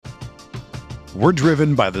We're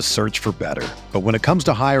driven by the search for better. But when it comes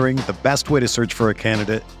to hiring, the best way to search for a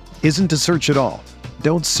candidate isn't to search at all.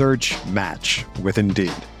 Don't search, match with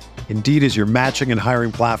Indeed. Indeed is your matching and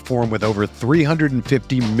hiring platform with over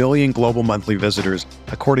 350 million global monthly visitors,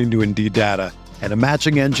 according to Indeed data, and a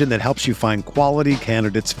matching engine that helps you find quality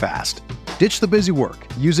candidates fast. Ditch the busy work.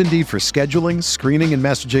 Use Indeed for scheduling, screening, and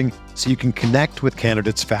messaging so you can connect with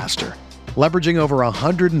candidates faster. Leveraging over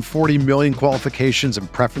 140 million qualifications and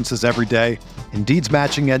preferences every day, Indeed's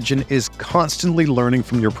matching engine is constantly learning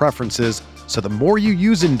from your preferences, so the more you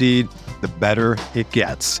use Indeed, the better it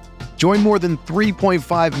gets. Join more than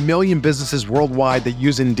 3.5 million businesses worldwide that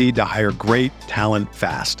use Indeed to hire great talent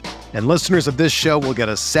fast. And listeners of this show will get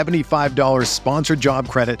a $75 sponsored job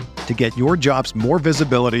credit to get your jobs more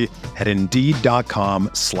visibility at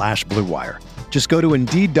Indeed.com/Blue Wire. Just go to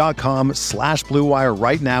Indeed.com/Blue Wire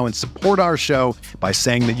right now and support our show by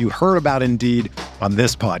saying that you heard about Indeed on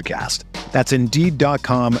this podcast. That's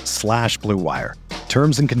Indeed.com/Blue Wire.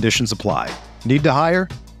 Terms and conditions apply. Need to hire?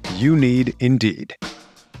 You need Indeed.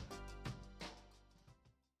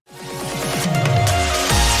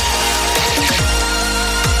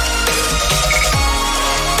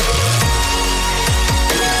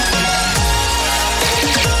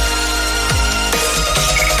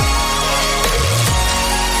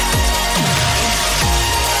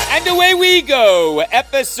 Away we go,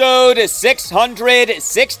 episode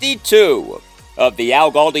 662 of the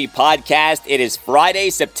Al Galdi podcast. It is Friday,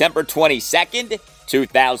 September 22nd,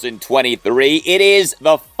 2023. It is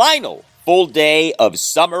the final full day of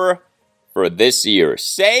summer for this year.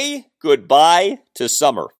 Say goodbye to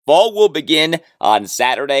summer. Fall will begin on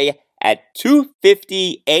Saturday at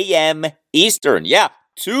 2:50 a.m. Eastern. Yeah,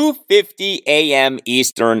 2:50 a.m.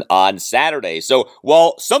 Eastern on Saturday. So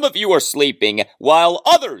while some of you are sleeping, while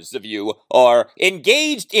others of you are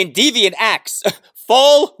engaged in deviant acts,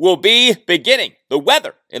 fall will be beginning. The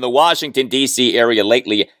weather in the Washington, D.C. area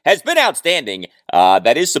lately has been outstanding.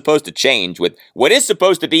 That is supposed to change with what is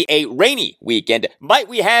supposed to be a rainy weekend. Might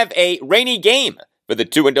we have a rainy game for the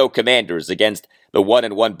 2-0 Commanders against the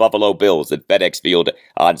 1-1 Buffalo Bills at FedEx Field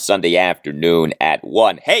on Sunday afternoon at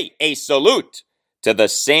 1? Hey, a salute to the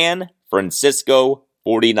San Francisco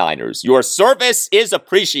 49ers. Your service is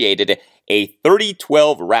appreciated. A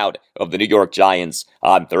 30-12 rout of the New York Giants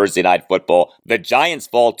on Thursday Night Football. The Giants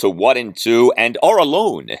fall to 1-2 and are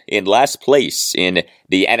alone in last place in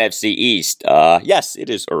the NFC East. Yes,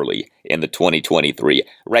 it is early in the 2023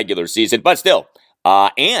 regular season, but still.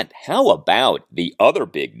 And how about the other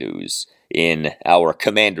big news in our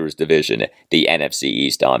Commanders division, the NFC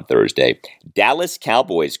East on Thursday? Dallas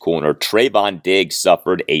Cowboys corner Trevon Diggs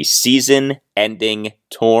suffered a season-ending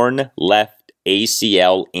torn left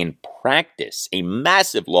ACL in practice. A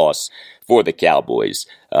massive loss for the Cowboys.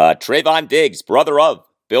 Trevon Diggs, brother of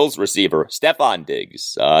Bills receiver Stefon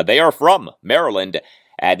Diggs. They are from Maryland.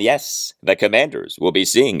 And yes, the Commanders will be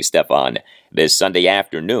seeing Stefon this Sunday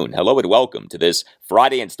afternoon. Hello and welcome to this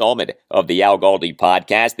Friday installment of the Al Galdi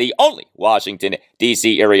podcast, the only Washington,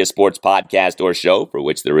 D.C. area sports podcast or show for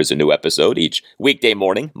which there is a new episode each weekday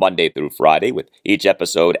morning, Monday through Friday, with each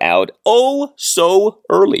episode out oh so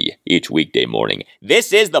early each weekday morning.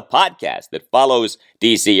 This is the podcast that follows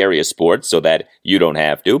D.C. area sports so that you don't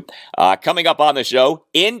have to. Coming up on the show,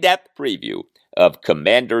 in-depth preview of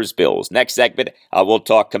Commanders Bills. Next segment, we'll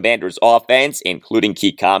talk Commanders offense, including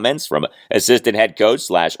key comments from assistant head coach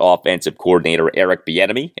 / offensive coordinator Eric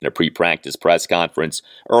Bieniemy in a pre-practice press conference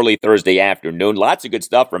early Thursday afternoon. Lots of good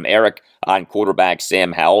stuff from Eric on quarterback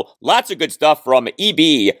Sam Howell. Lots of good stuff from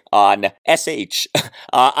EB on SH.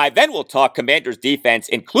 I then will talk Commanders defense,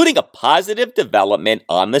 including a positive development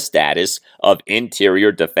on the status of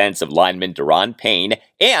interior defensive lineman Daron Payne,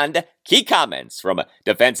 and key comments from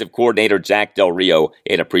defensive coordinator Jack Del Rio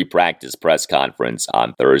in a pre-practice press conference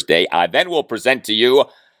on Thursday. I then will present to you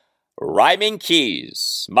rhyming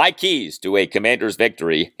keys, my keys to a Commanders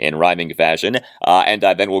victory in rhyming fashion, and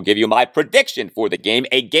I then will give you my prediction for the game,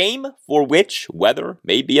 a game for which weather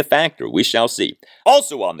may be a factor. We shall see.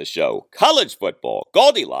 Also on the show, college football,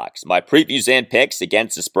 Goldilocks, my previews and picks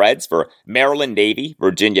against the spreads for Maryland, Navy,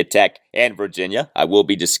 Virginia Tech, and Virginia. I will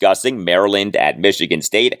be discussing Maryland at Michigan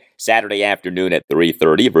State Saturday afternoon at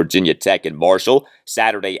 3:30, Virginia Tech and Marshall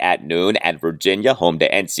Saturday at noon, and Virginia home to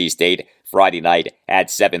NC State Friday night at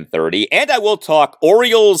 7:30. And I will talk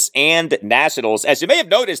Orioles and Nationals. As you may have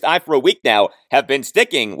noticed, I, for a week now, have been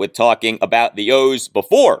sticking with talking about the O's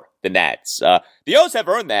before the Nats. The O's have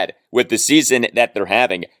earned that with the season that they're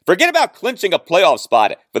having. Forget about clinching a playoff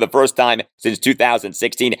spot for the first time since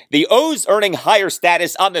 2016. The O's earning higher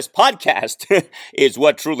status on this podcast is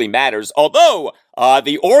what truly matters. Although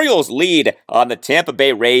The Orioles lead on the Tampa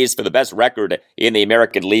Bay Rays for the best record in the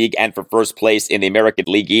American League and for first place in the American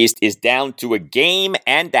League East is down to a game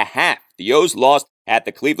and a half. The O's lost at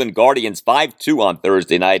the Cleveland Guardians 5-2 on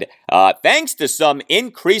Thursday night. Thanks to some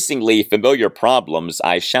increasingly familiar problems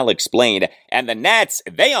I shall explain. And the Nats,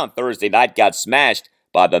 they on Thursday night got smashed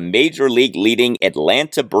by the Major League leading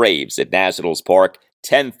Atlanta Braves at Nationals Park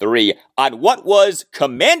 10-3 on what was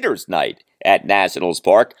Commanders night at Nationals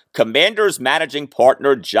Park. Commanders managing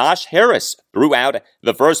partner Josh Harris threw out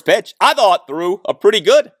the first pitch. I thought threw a pretty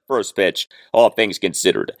good first pitch, all things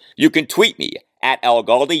considered. You can tweet me at Al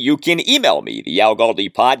Galdi. You can email me, the Al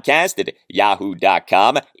Galdi podcast at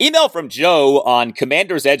yahoo.com. Email from Joe on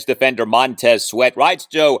Commanders edge defender Montez Sweat. Writes,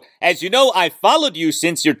 Joe, as you know, I've followed you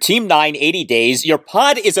since your Team 980 days. Your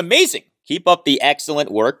pod is amazing. Keep up the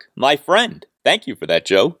excellent work, my friend. Thank you for that,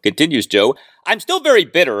 Joe. Continues Joe. I'm still very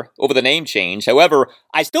bitter over the name change. However,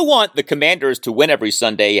 I still want the Commanders to win every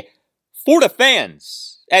Sunday for the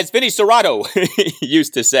fans, as Vinny Serrato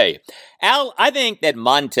used to say. Al, I think that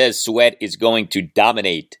Montez Sweat is going to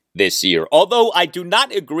dominate this year. Although I do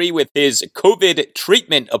not agree with his COVID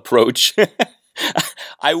treatment approach,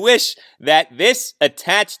 I wish that this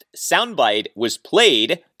attached soundbite was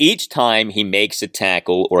played each time he makes a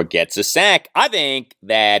tackle or gets a sack. I think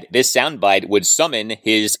that this soundbite would summon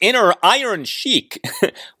his inner Iron Sheik.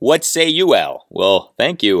 What say you, Al? Well,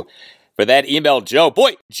 thank you for that email, Joe.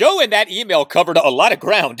 Boy, Joe in that email covered a lot of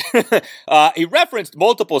ground. He referenced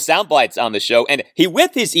multiple soundbites on the show, and he,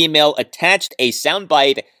 with his email, attached a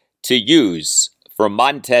soundbite to use for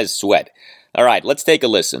Montez Sweat. All right, let's take a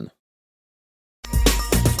listen.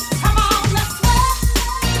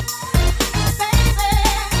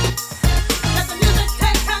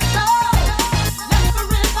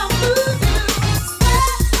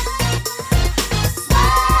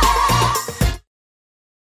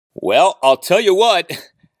 Well, I'll tell you what,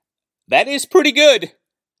 that is pretty good.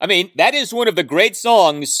 I mean, that is one of the great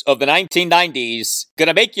songs of the 1990s.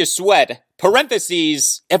 Gonna Make You Sweat,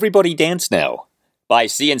 parentheses, Everybody Dance Now, by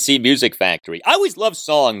CNC Music Factory. I always love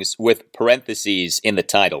songs with parentheses in the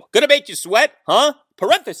title. Gonna Make You Sweat, huh?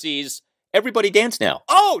 Parentheses, Everybody Dance Now.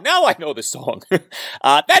 Oh, now I know the song.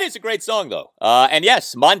 That is a great song, though. And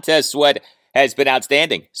yes, Montez Sweat has been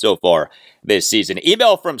outstanding so far this season.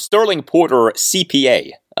 Email from Sterling Porter,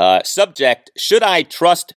 CPA. Subject, should I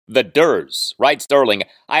trust the Durs? Right, Sterling,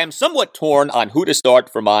 I am somewhat torn on who to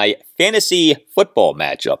start for my fantasy football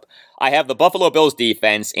matchup. I have the Buffalo Bills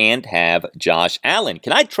defense and have Josh Allen.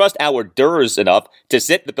 Can I trust our Durs enough to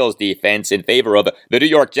sit the Bills defense in favor of the New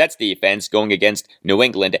York Jets defense going against New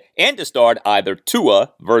England and to start either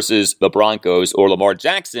Tua versus the Broncos or Lamar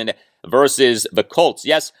Jackson versus the Colts?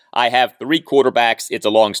 Yes, I have three quarterbacks. It's a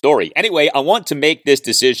long story. Anyway, I want to make this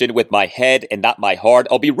decision with my head and not my heart.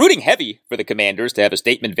 I'll be rooting heavy for the Commanders to have a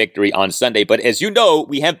statement victory on Sunday, but as you know,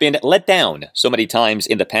 we have been let down so many times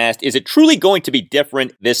in the past. Is it truly going to be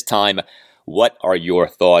different this time? What are your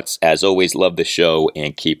thoughts? As always, love the show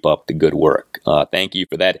and keep up the good work. Thank you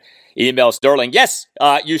for that email, Sterling. Yes,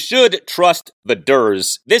 you should trust the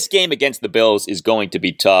Durs. This game against the Bills is going to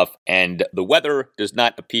be tough, and the weather does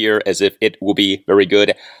not appear as if it will be very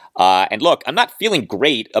good. And look, I'm not feeling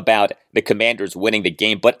great about the Commanders winning the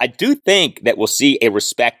game, but I do think that we'll see a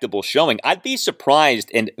respectable showing. I'd be surprised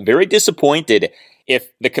and very disappointed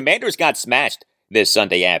if the Commanders got smashed this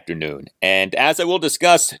Sunday afternoon. And as I will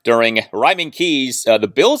discuss during Rhyming Keys,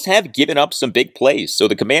 the Bills have given up some big plays, so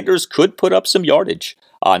the Commanders could put up some yardage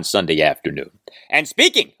on Sunday afternoon. And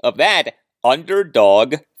speaking of that,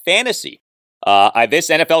 Underdog Fantasy. I this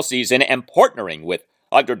NFL season am partnering with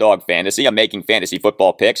Underdog Fantasy. I'm making fantasy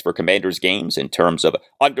football picks for Commanders games in terms of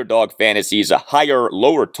Underdog Fantasy's higher,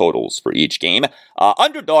 lower totals for each game.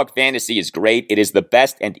 Underdog Fantasy is great. It is the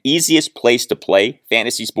best and easiest place to play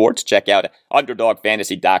fantasy sports. Check out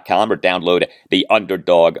UnderdogFantasy.com or download the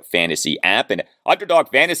Underdog Fantasy app. And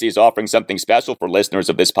Underdog Fantasy is offering something special for listeners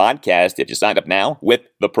of this podcast. If you sign up now with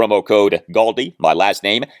the promo code GALDI, my last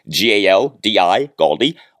name, Galdi,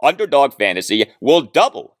 Galdi, Underdog Fantasy will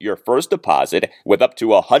double your first deposit with up to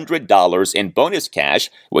 $100 in bonus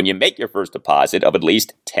cash when you make your first deposit of at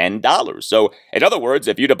least $10. So, in other words,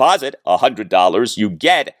 if you deposit $100, you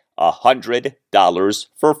get $100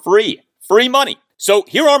 for free. Free money. So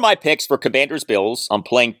here are my picks for Commanders Bills. I'm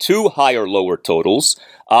playing two higher lower totals.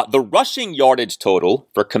 The rushing yardage total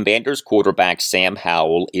for Commanders quarterback Sam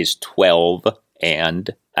Howell is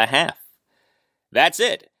 12.5. That's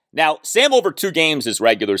it. Now, Sam over 2 games this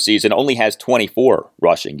regular season only has 24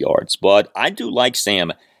 rushing yards, but I do like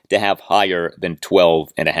Sam to have higher than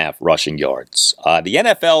 12.5 rushing yards. The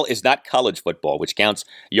NFL is not college football, which counts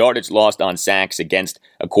yardage lost on sacks against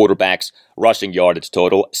a quarterback's rushing yardage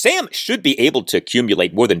total. Sam should be able to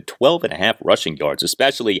accumulate more than 12.5 rushing yards,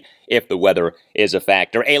 especially if the weather is a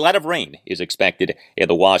factor. A lot of rain is expected in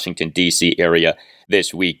the Washington, D.C. area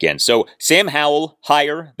this weekend. So Sam Howell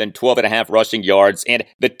higher than 12.5 rushing yards, and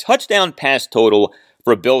the touchdown pass total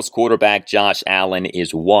for Bills quarterback Josh Allen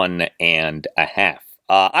is 1.5.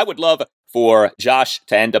 I would love for Josh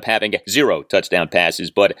to end up having 0 touchdown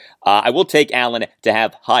passes, but I will take Allen to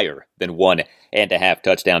have higher than 1.5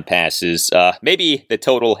 touchdown passes. Maybe the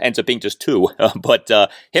total ends up being just 2, but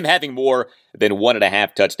him having more than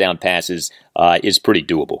 1.5 touchdown passes is pretty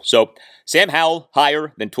doable. So Sam Howell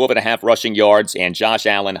higher than 12.5 rushing yards, and Josh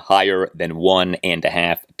Allen higher than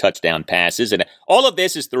 1.5 touchdown passes. And all of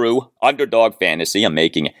this is through Underdog Fantasy. I'm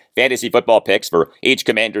making fantasy football picks for each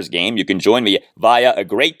Commanders game. You can join me via a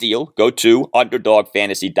great deal. Go to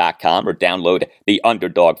UnderdogFantasy.com or download the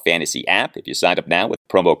Underdog Fantasy app. If you sign up now with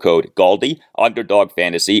promo code GALDY, Underdog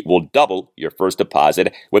Fantasy will double your first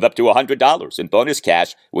deposit with up to $100 in bonus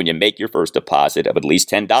cash when you make your first deposit of at least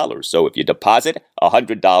 $10. So if you deposit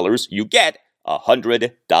 $100, you get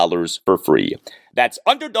 $100 for free. That's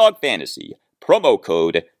Underdog Fantasy, promo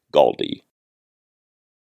code GALDY.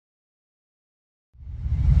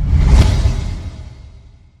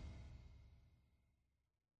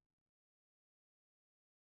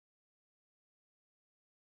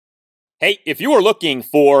 Hey, if you are looking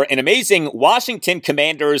for an amazing Washington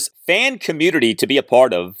Commanders fan community to be a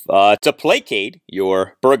part of, to placate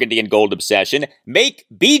your burgundy and gold obsession, make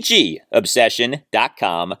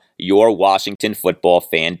BGObsession.com your Washington football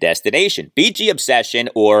fan destination. BG Obsession,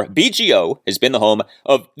 or BGO, has been the home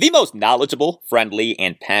of the most knowledgeable, friendly,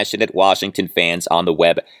 and passionate Washington fans on the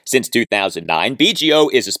web since 2009.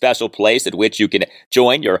 BGO is a special place at which you can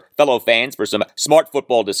join your fellow fans for some smart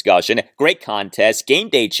football discussion, great contests, game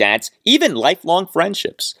day chats, even lifelong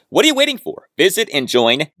friendships. What are you waiting for? Visit and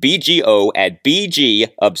join BGO at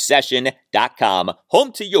BGObsession.com,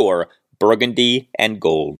 home to your burgundy and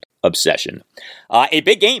gold obsession. A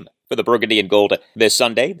big game for the burgundy and gold this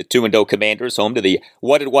Sunday. The 2-0 Commanders home to the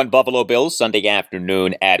 1-1 Buffalo Bills Sunday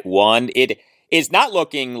afternoon at 1. It is not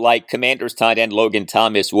looking like Commanders tight end Logan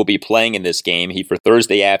Thomas will be playing in this game. He, for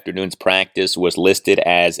Thursday afternoon's practice, was listed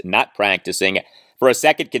as not practicing for a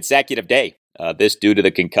second consecutive day. This due to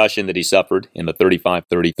the concussion that he suffered in the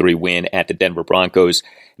 35-33 win at the Denver Broncos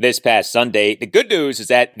this past Sunday. The good news is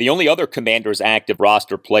that the only other Commanders active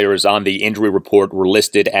roster players on the injury report were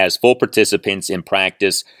listed as full participants in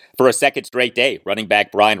practice for a second straight day. Running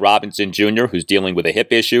back Brian Robinson Jr., who's dealing with a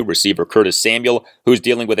hip issue, receiver Curtis Samuel, who's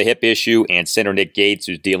dealing with a hip issue, and center Nick Gates,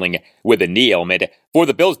 who's dealing with a knee ailment. For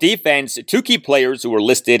the Bills defense, 2 key players who were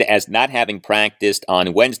listed as not having practiced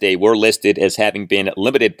on Wednesday were listed as having been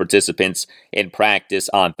limited participants in practice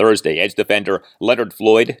on Thursday. Edge defender Leonard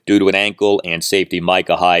Floyd due to an ankle, and safety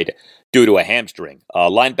Micah Hyde due to a hamstring.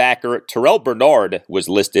 Linebacker Terrell Bernard was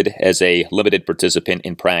listed as a limited participant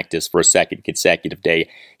in practice for a second consecutive day.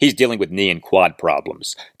 He's dealing with knee and quad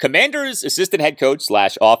problems. Commanders assistant head coach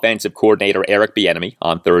 / offensive coordinator Eric Bieniemy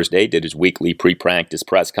on Thursday did his weekly pre-practice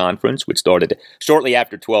press conference, which started shortly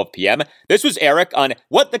after 12 p.m. This was Eric on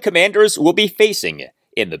what the Commanders will be facing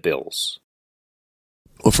in the Bills.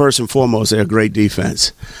 Well, first and foremost, they're a great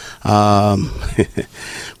defense.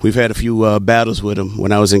 We've had a few battles with them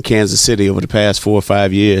when I was in Kansas City over the past 4 or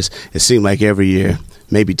 5 years. It seemed like every year,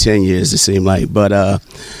 maybe 10 years it seemed like. But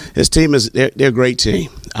this team they're a great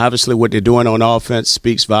team. Obviously, what they're doing on offense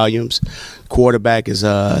speaks volumes. Quarterback is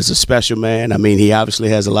a special man. I mean, he obviously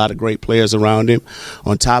has a lot of great players around him.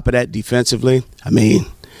 On top of that, defensively, I mean,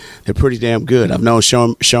 they're pretty damn good. I've known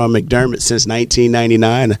Sean McDermott since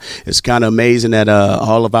 1999. It's kind of amazing that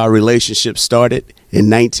all of our relationships started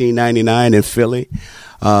in 1999 in Philly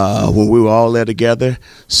when we were all there together.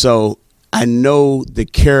 So I know the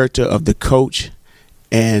character of the coach,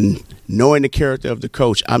 and knowing the character of the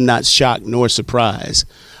coach, I'm not shocked nor surprised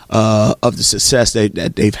of the success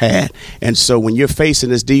that they've had. And so when you're facing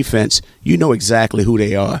this defense, you know exactly who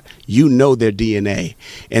they are. You know their DNA.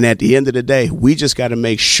 And at the end of the day, we just got to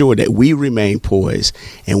make sure that we remain poised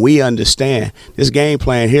and we understand this game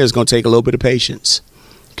plan here is going to take a little bit of patience.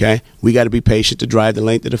 Okay? We got to be patient to drive the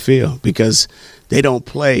length of the field because they don't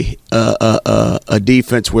play a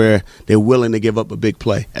defense where they're willing to give up a big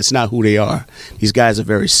play. That's not who they are. These guys are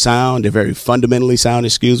very sound. They're very fundamentally sound,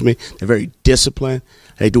 They're very disciplined.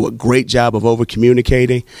 They do a great job of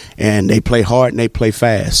over-communicating, and they play hard and they play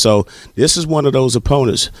fast. So this is one of those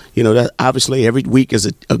opponents. You know, that obviously every week is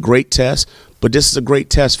a great test, but this is a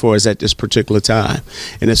great test for us at this particular time.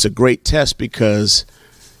 And it's a great test because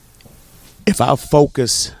if our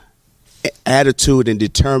focus, attitude, and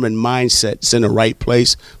determined mindset is in the right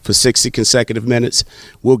place for 60 consecutive minutes,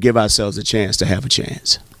 we'll give ourselves a chance to have a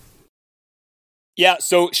chance. Yeah,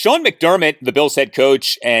 so Sean McDermott, the Bills head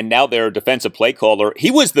coach and now their defensive play caller,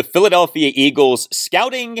 he was the Philadelphia Eagles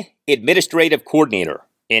scouting administrative coordinator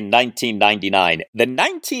in 1999. The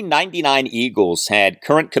 1999 Eagles had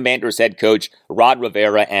current Commanders head coach Rod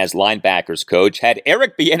Rivera as linebackers coach, had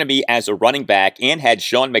Eric Bieniemy as a running back, and had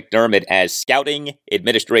Sean McDermott as scouting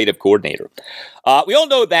administrative coordinator. We all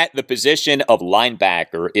know that the position of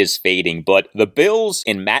linebacker is fading, but the Bills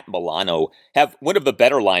and Matt Milano have one of the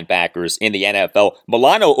better linebackers in the NFL.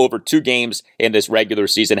 Milano, over 2 games in this regular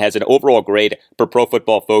season, has an overall grade per Pro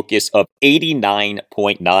Football Focus of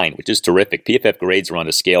 89.9, which is terrific. PFF grades are on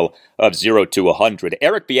a scale of 0 to 100.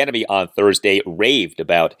 Eric Bieniemy on Thursday raved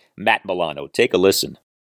about Matt Milano. Take a listen.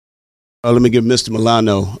 Let me give Mr.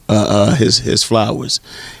 Milano his flowers.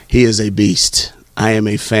 He is a beast. I am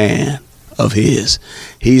a fan of his.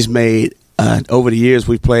 He's made, over the years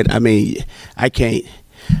we've played, I mean, I can't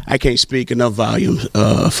speak enough volume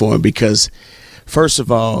for him because, first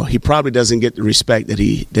of all, he probably doesn't get the respect that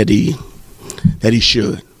he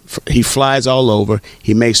should. He flies all over.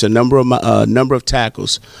 He makes a number of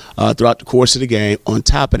tackles throughout the course of the game. On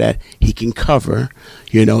top of that, he can cover,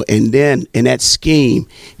 and then in that scheme,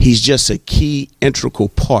 he's just a key integral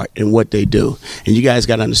part in what they do. And you guys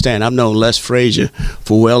got to understand, I've known Les Frazier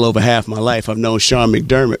for well over half my life. I've known Sean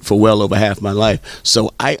McDermott for well over half my life.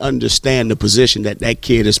 So I understand the position that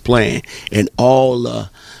kid is playing and all the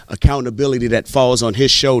accountability that falls on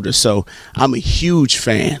his shoulders. So I'm a huge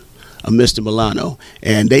fan of Mr. Milano,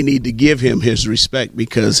 and they need to give him his respect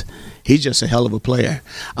because he's just a hell of a player.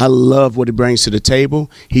 I love what he brings to the table.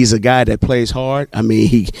 He's a guy that plays hard. I mean,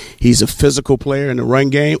 he's a physical player in the run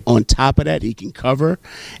game. On top of that, he can cover.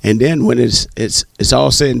 And then when it's all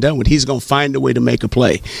said and done with, he's going to find a way to make a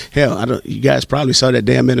play. Hell, you guys probably saw that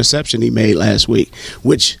damn interception he made last week,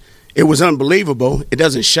 which it was unbelievable. It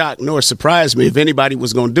doesn't shock nor surprise me. If anybody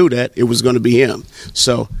was going to do that, it was going to be him.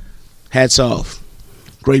 So hats off.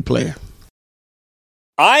 Great player.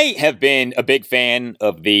 I have been a big fan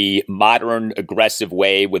of the modern, aggressive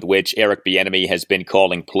way with which Eric Bieniemy has been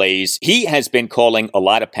calling plays. He has been calling a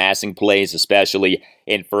lot of passing plays, especially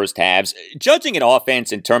in first halves. Judging an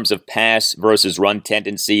offense in terms of pass versus run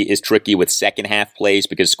tendency is tricky with second half plays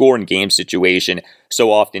because score and game situation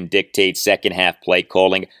so often dictates second half play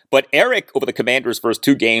calling. But Eric, over the Commanders' first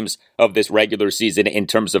 2 games of this regular season in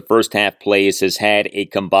terms of first half plays, has had a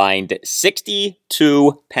combined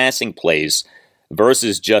 62 passing plays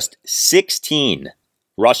versus just 16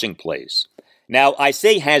 rushing plays. Now, I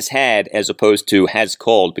say has had as opposed to has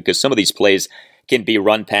called because some of these plays can be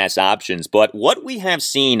run-pass options, but what we have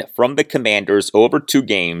seen from the Commanders over 2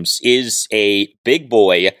 games is a big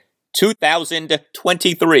boy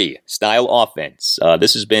 2023 style offense.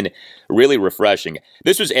 This has been really refreshing.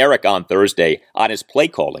 This was Eric on Thursday on his play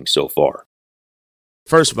calling so far.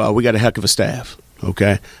 First of all, we got a heck of a staff.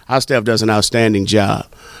 Okay, our staff does an outstanding job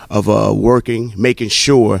of working, making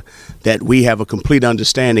sure that we have a complete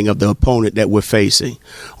understanding of the opponent that we're facing.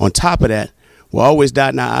 On top of that, we're always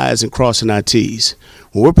dotting our I's and crossing our T's.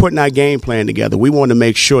 When we're putting our game plan together, we want to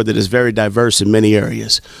make sure that it's very diverse in many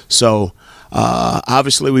areas. So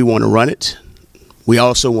obviously we want to run it. We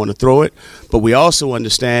also want to throw it, but we also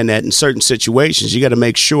understand that in certain situations, you got to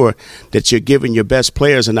make sure that you're giving your best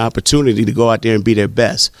players an opportunity to go out there and be their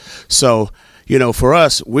best. So, for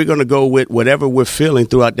us, we're going to go with whatever we're feeling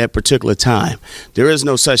throughout that particular time. There is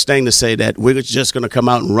no such thing to say that we're just going to come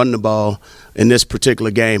out and run the ball in this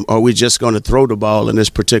particular game or we're just going to throw the ball in this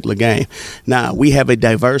particular game. Now, we have a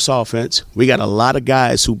diverse offense. We got a lot of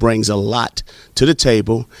guys who brings a lot to the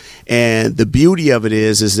table. And the beauty of it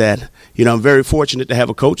is that, I'm very fortunate to have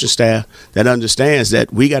a coaching staff that understands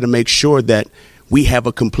that we got to make sure that we have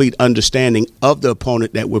a complete understanding of the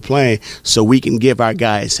opponent that we're playing so we can give our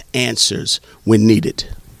guys answers when needed.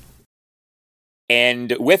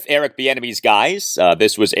 And with Eric Bieniemy's guys,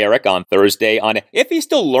 this was Eric on Thursday on if he's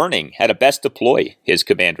still learning how to best deploy his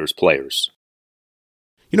Commanders players.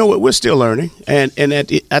 You know what? We're still learning. And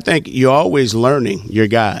I think you're always learning your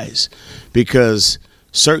guys because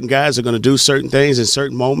certain guys are going to do certain things in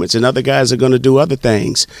certain moments and other guys are going to do other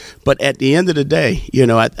things. But at the end of the day,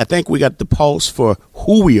 I think we got the pulse for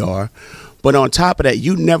who we are. But on top of that,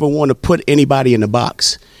 you never want to put anybody in the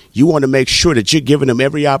box. you want to make sure that you're giving them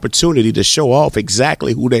every opportunity to show off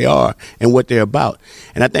exactly who they are and what they're about.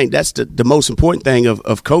 And I think that's the most important thing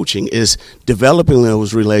of coaching is developing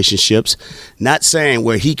those relationships, not saying,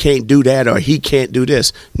 well, he can't do that or he can't do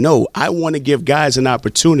this. No, I want to give guys an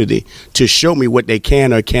opportunity to show me what they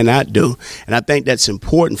can or cannot do. And I think that's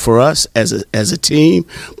important for us as a team,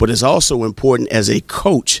 but it's also important as a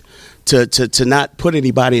coach to not put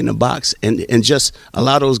anybody in a box and just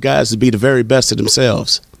allow those guys to be the very best of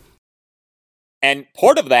themselves. And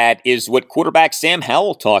part of that is what quarterback Sam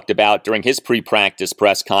Howell talked about during his pre-practice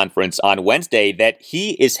press conference on Wednesday, that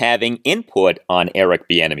he is having input on Eric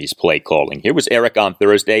Bieniemy's play calling. Here was Eric on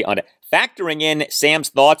Thursday on factoring in Sam's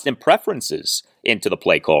thoughts and preferences into the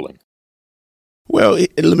play calling. Well,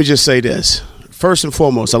 let me just say this. First and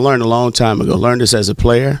foremost, I learned a long time ago, learned this as a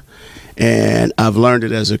player, and I've learned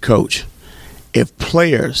it as a coach. If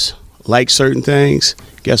players like certain things,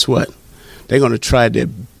 guess what? They're going to try their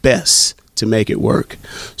best to make it work.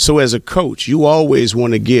 So as a coach, you always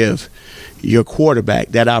want to give your quarterback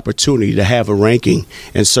that opportunity to have a ranking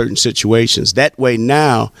in certain situations. That way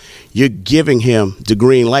now you're giving him the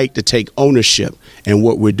green light to take ownership in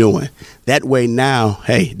what we're doing. That way now,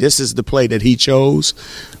 hey, this is the play that he chose.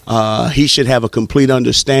 He should have a complete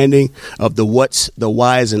understanding of the what's, the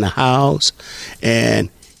whys, and the hows. And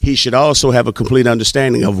he should also have a complete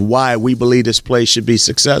understanding of why we believe this play should be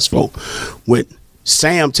successful. With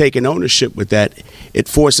Sam taking ownership with that, it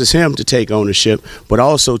forces him to take ownership, but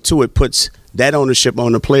also, too, it puts that ownership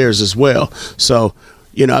on the players as well. So,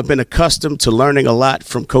 I've been accustomed to learning a lot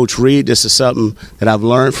from Coach Reed. This is something that I've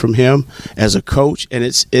learned from him as a coach, and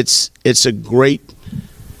it's a great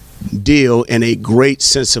deal and a great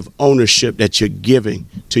sense of ownership that you're giving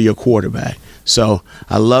to your quarterback. So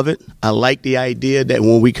I love it. I like the idea that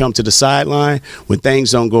when we come to the sideline, when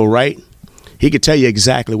things don't go right, he can tell you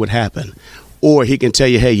exactly what happened. Or he can tell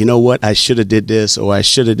you, hey, you know what, I should have did this or I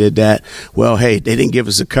should have did that. Well, hey, they didn't give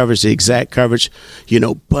us the coverage, the exact coverage,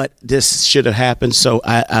 but this should have happened. So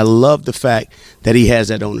I love the fact that he has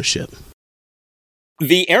that ownership.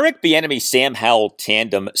 The Eric Bieniemy-Sam Howell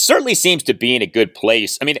tandem certainly seems to be in a good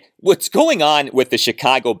place. I mean, what's going on with the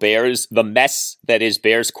Chicago Bears, the mess that is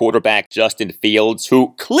Bears quarterback Justin Fields,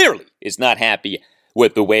 who clearly is not happy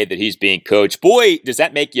with the way that he's being coached. Boy, does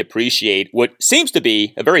that make you appreciate what seems to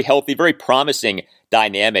be a very healthy, very promising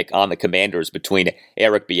dynamic on the Commanders between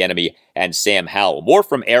Eric Bieniemy and Sam Howell. More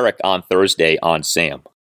from Eric on Thursday on Sam.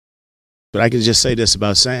 But I can just say this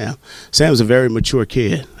about Sam. Sam's a very mature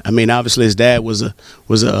kid. I mean, obviously his dad is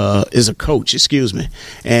a coach,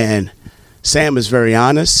 and Sam is very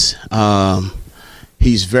honest.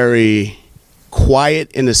 He's very quiet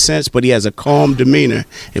in a sense, but he has a calm demeanor,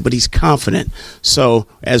 but he's confident. So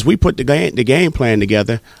as we put the game plan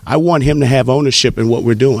together, I want him to have ownership in what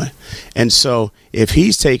we're doing. And so if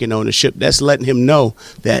he's taking ownership, that's letting him know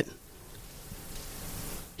that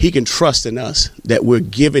he can trust in us, that we're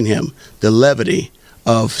giving him the levity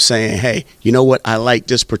of saying, hey, you know what, I like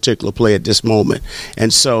this particular play at this moment.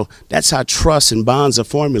 And so that's how trust and bonds are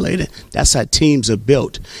formulated. That's how teams are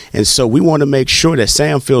built. And so we want to make sure that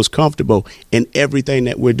Sam feels comfortable in everything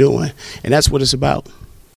that we're doing. And that's what it's about.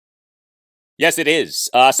 Yes, it is.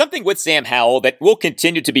 Something with Sam Howell that will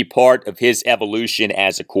continue to be part of his evolution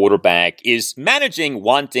as a quarterback is managing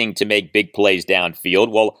wanting to make big plays downfield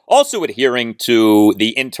while also adhering to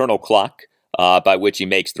the internal clock by which he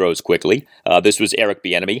makes throws quickly. This was Eric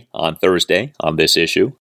Bieniemy on Thursday on this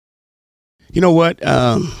issue. You know what?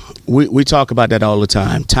 We talk about that all the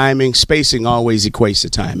time. Timing, spacing always equates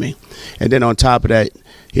to timing. And then on top of that,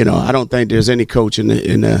 I don't think there's any coach in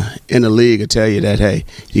the league will tell you that, hey,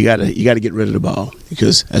 you gotta get rid of the ball,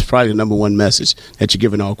 because that's probably the number one message that you're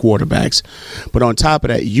giving all quarterbacks. But on top of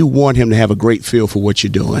that, you want him to have a great feel for what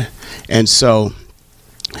you're doing. And so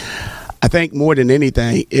I think more than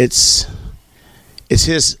anything, it's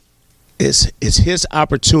his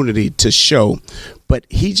opportunity to show, but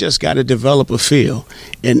he just got to develop a feel.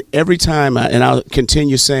 And every time, and I'll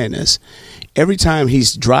continue saying this, every time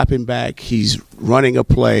he's dropping back, he's running a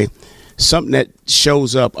play, something that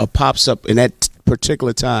shows up or pops up in that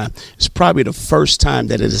particular time, it's probably the first time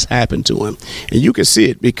that it has happened to him. And you can see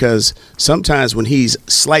it because sometimes when he's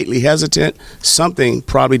slightly hesitant, something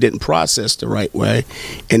probably didn't process the right way,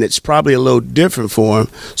 and it's probably a little different for him.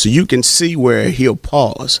 So you can see where he'll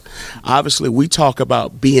pause. Obviously, we talk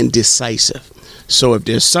about being decisive. So if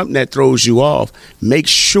there's something that throws you off, make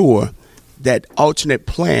sure that alternate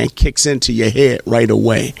plan kicks into your head right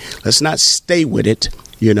away. Let's not stay with it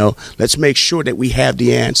Let's make sure that we have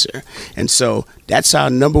the answer. And so that's our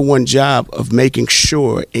number one job of making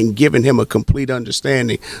sure and giving him a complete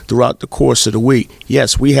understanding throughout the course of the week.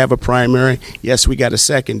 Yes, we have a primary. Yes, we got a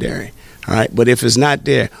secondary. All right. But if it's not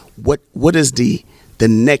there, what is the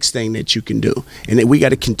next thing that you can do? And then we got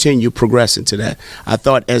to continue progressing to that. I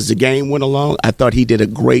thought as the game went along, I thought he did a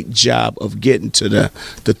great job of getting to the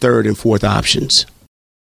third and fourth options.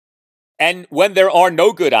 And when there are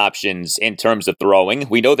no good options in terms of throwing,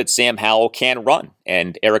 we know that Sam Howell can run.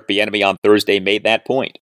 And Eric Bieniemy on Thursday made that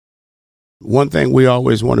point. One thing we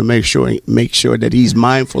always want to make sure that he's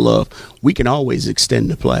mindful of, we can always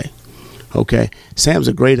extend the play. Okay, Sam's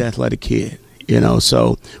a great athletic kid.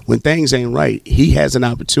 So when things ain't right, he has an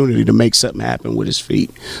opportunity to make something happen with his feet.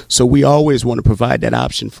 So we always want to provide that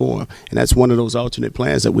option for him. And that's one of those alternate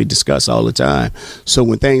plans that we discuss all the time. So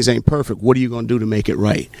when things ain't perfect, what are you going to do to make it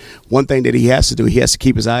right? One thing that he has to do, he has to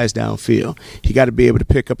keep his eyes downfield. He got to be able to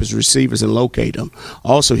pick up his receivers and locate them.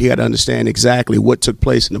 Also, he got to understand exactly what took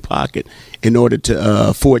place in the pocket in order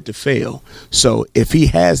to for it to fail. So if he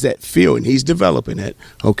has that feel, and he's developing it,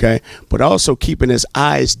 okay, but also keeping his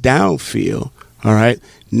eyes downfield, all right,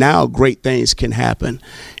 now great things can happen.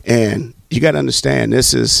 And you got to understand,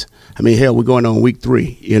 we're going on week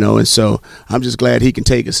 3, and so I'm just glad he can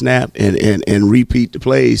take a snap and repeat the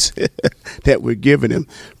plays that we're giving him.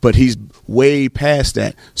 But he's way past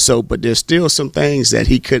that. So, but there's still some things that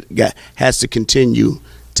he has to continue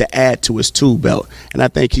to add to his tool belt. And I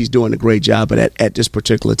think he's doing a great job at this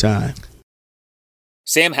particular time.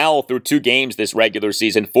 Sam Howell through 2 games this regular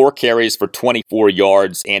season, 4 carries for 24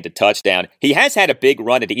 yards and a touchdown. He has had a big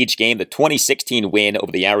run at each game. The 2016 win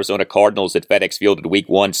over the Arizona Cardinals at FedEx Field in Week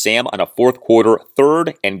 1. Sam on a fourth quarter,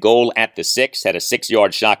 3rd and goal at the 6, had a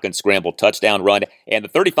 6-yard shotgun scramble touchdown run. And the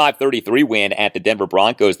 35-33 win at the Denver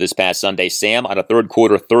Broncos this past Sunday. Sam on a 3rd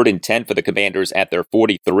quarter, 3rd and 10 for the Commanders at their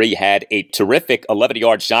 43, had a terrific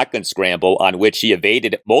 11-yard shotgun scramble on which he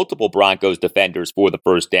evaded multiple Broncos defenders for the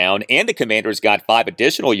first down. And the Commanders got 5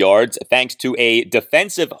 additional yards thanks to a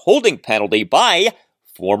defensive holding penalty by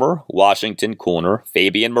former Washington corner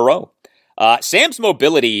Fabian Moreau. Sam's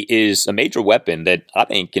mobility is a major weapon that I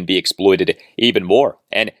think can be exploited even more.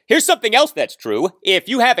 And here's something else that's true. If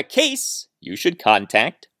you have a case, you should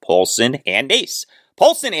contact Paulson and Nace.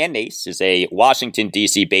 Paulson and Nace is a Washington,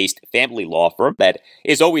 D.C.-based family law firm that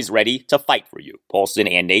is always ready to fight for you. Paulson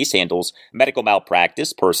and Nace handles medical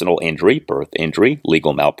malpractice, personal injury, birth injury,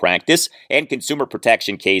 legal malpractice, and consumer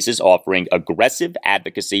protection cases, offering aggressive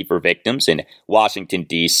advocacy for victims in Washington,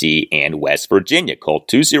 D.C. and West Virginia. Call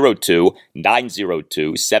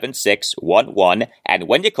 202-902-7611. And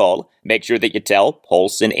when you call, make sure that you tell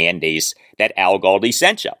Paulson and Nace that Al Galdi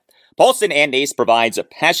sent you. Paulson and Nace provides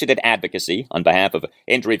passionate advocacy on behalf of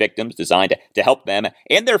injury victims designed to help them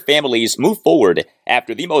and their families move forward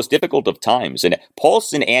after the most difficult of times. And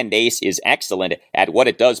Paulson and Nace is excellent at what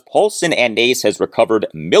it does. Paulson and Nace has recovered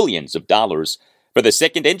millions of dollars for the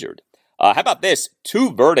sick and injured. How about this?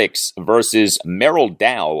 2 verdicts versus Merrill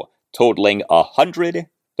Dow totaling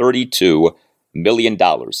 $132 million.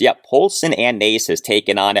 Yeah, Paulson and Nace has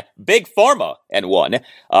taken on Big Pharma and won.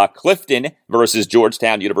 Clifton versus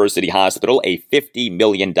Georgetown University Hospital, a $50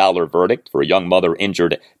 million verdict for a young mother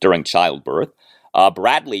injured during childbirth.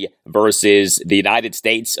 Bradley versus the United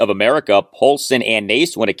States of America. Paulson and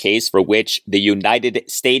Nace won a case for which the United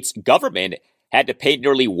States government had to pay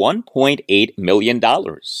nearly $1.8 million.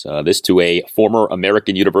 This to a former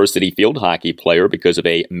American University field hockey player because of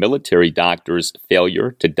a military doctor's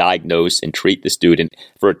failure to diagnose and treat the student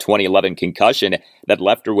for a 2011 concussion that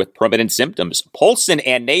left her with permanent symptoms. Paulson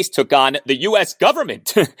and Nace took on the U.S.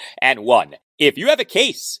 government and won. If you have a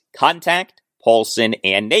case, contact Paulson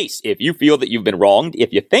and Nace. If you feel that you've been wronged,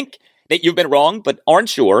 if you think that you've been wrong but aren't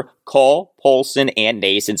sure, call Paulson and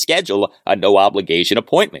Nace and schedule a no-obligation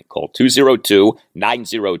appointment. Call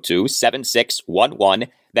 202-902-7611.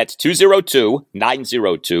 That's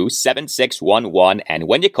 202-902-7611. And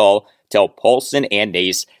when you call, tell Paulson and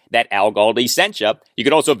Nace that Al Galdi sent you. You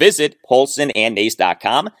can also visit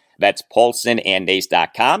paulsonandnace.com. That's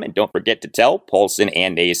paulsonandnace.com. And don't forget to tell Paulson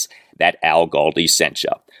and Nace that Al Galdi sent you.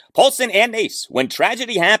 Paulson and Nace, when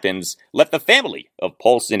tragedy happens, let the family of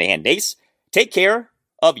Paulson and Nace take care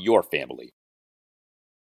of your family.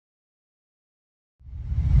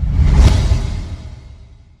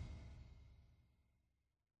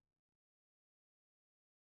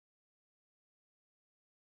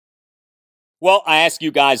 Well, I ask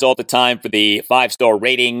you guys all the time for the 5-star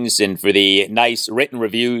ratings and for the nice written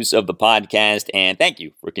reviews of the podcast, and thank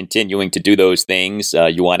you for continuing to do those things.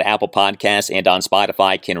 You on Apple Podcasts and on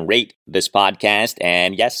Spotify can rate this podcast,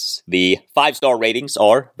 and yes, the 5-star ratings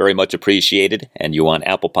are very much appreciated, and you on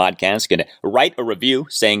Apple Podcasts can write a review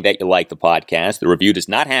saying that you like the podcast. The review does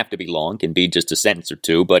not have to be long, can be just a sentence or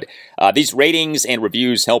two, but these ratings and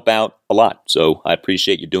reviews help out a lot, so I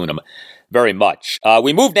appreciate you doing them very much.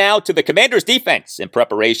 We move now to the Commanders' defense in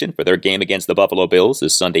preparation for their game against the Buffalo Bills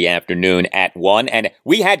this Sunday afternoon at 1. And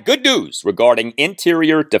we had good news regarding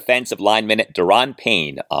interior defensive lineman Daron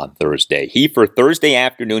Payne on Thursday. He, for Thursday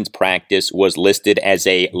afternoon's practice, was listed as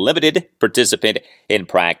a limited participant in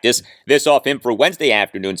practice. This off him for Wednesday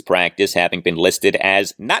afternoon's practice, having been listed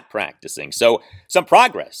as not practicing. So, some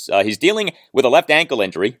progress. He's dealing with a left ankle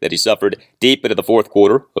injury that he suffered deep into the fourth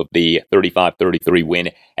quarter of the 35-33 win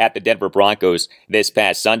at the Denver Broncos this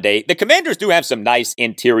past Sunday. The Commanders do have some nice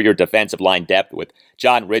interior defensive line depth with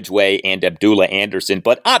John Ridgeway and Abdullah Anderson,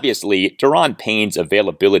 but obviously Daron Payne's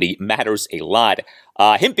availability matters a lot.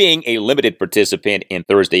 Him being a limited participant in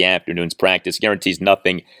Thursday afternoon's practice guarantees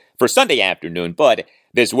nothing for Sunday afternoon, but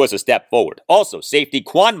this was a step forward. Also, safety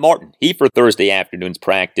Quan Martin, he for Thursday afternoon's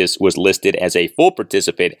practice was listed as a full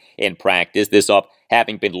participant in practice. This off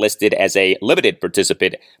having been listed as a limited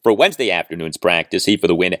participant for Wednesday afternoon's practice. He for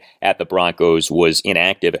the win at the Broncos was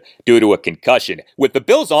inactive due to a concussion. With the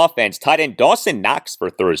Bills offense, tight end Dawson Knox for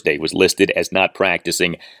Thursday was listed as not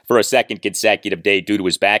practicing for a second consecutive day due to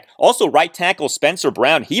his back. Also, right tackle Spencer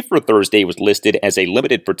Brown, he for Thursday was listed as a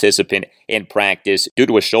limited participant in practice due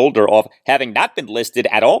to a shoulder off having not been listed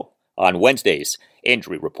at all on Wednesday's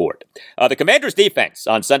injury report. The Commanders' defense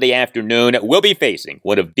on Sunday afternoon will be facing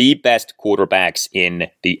one of the best quarterbacks in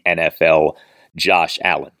the NFL, Josh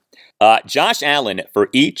Allen. Josh Allen, for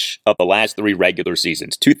each of the last 3 regular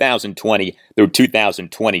seasons, 2020 through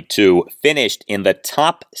 2022, finished in the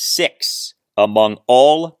top 6 among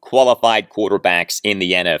all qualified quarterbacks in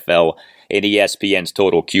the NFL in ESPN's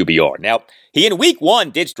total QBR. Now, he in week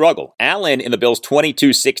 1 did struggle. Allen, in the Bills'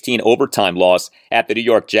 22-16 overtime loss at the New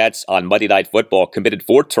York Jets on Monday Night Football, committed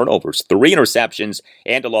 4 turnovers, 3 interceptions,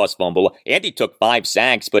 and a lost fumble, and he took 5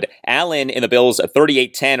 sacks. But Allen, in the Bills'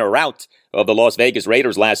 38-10 rout of the Las Vegas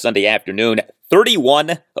Raiders last Sunday afternoon,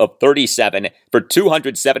 31 of 37 for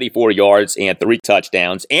 274 yards and 3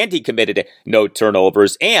 touchdowns, and he committed no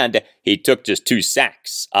turnovers, and he took just 2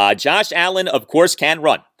 sacks. Josh Allen, of course, can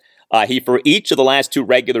run. He, for each of the last 2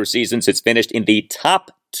 regular seasons, has finished in the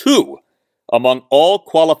top 2 among all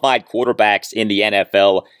qualified quarterbacks in the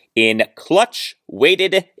NFL in clutch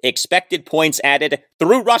weighted expected points added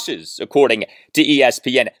through rushes, according to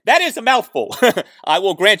ESPN. That is a mouthful. I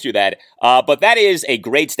will grant you that. But that is a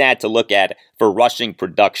great stat to look at for rushing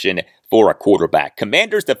production for a quarterback.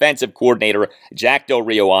 Commanders defensive coordinator Jack Del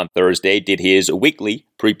Rio on Thursday did his weekly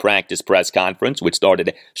pre-practice press conference, which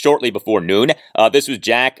started shortly before noon. This was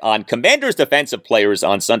Jack on Commanders defensive players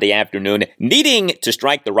on Sunday afternoon needing to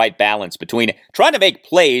strike the right balance between trying to make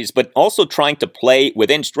plays, but also trying to play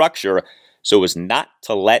within structure so as not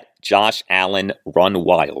to let Josh Allen run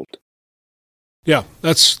wild. Yeah,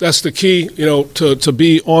 that's the key, to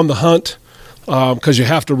be on the hunt, because you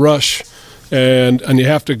have to rush and you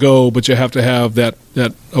have to go, but you have to have that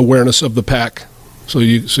awareness of the pack, so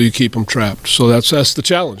you keep them trapped. So that's the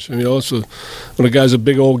challenge. When a guy's a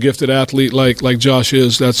big old gifted athlete like Josh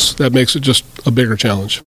is, that makes it just a bigger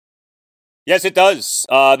challenge. Yes, it does.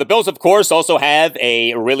 The Bills, of course, also have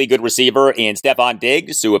a really good receiver in Stephon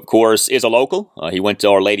Diggs, who, of course, is a local. He went to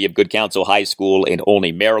Our Lady of Good Counsel High School in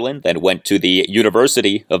Olney, Maryland, then went to the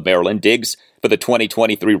University of Maryland. Diggs, for the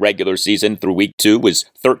 2023 regular season through week 2, was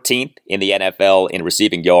 13th in the NFL in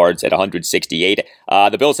receiving yards at 168.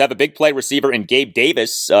 The Bills have a big play receiver in Gabe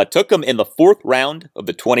Davis. Took him in the 4th round of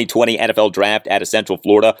the 2020 NFL Draft out of Central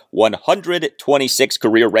Florida. 126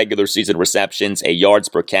 career regular season receptions, a yards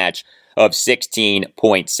per catch of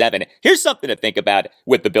 16.7. Here's something to think about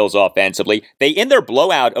with the Bills offensively. They, in their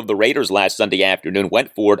blowout of the Raiders last Sunday afternoon,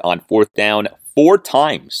 went for it on 4th down 4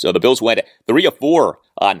 times. So the Bills went 3 of 4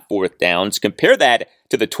 on 4th downs. Compare that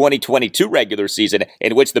to the 2022 regular season,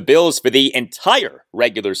 in which the Bills, for the entire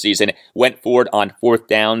regular season, went for it on 4th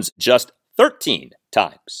downs just 13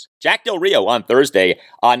 times. Jack Del Rio on Thursday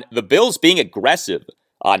on the Bills being aggressive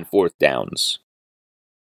on 4th downs.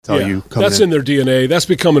 That's in their DNA. That's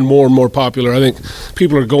becoming more and more popular. I think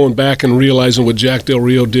people are going back and realizing what Jack Del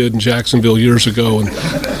Rio did in Jacksonville years ago. And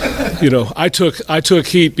I took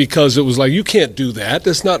heat because it was like, you can't do that.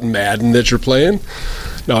 That's not Madden that you're playing.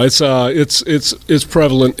 No, it's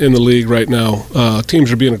prevalent in the league right now.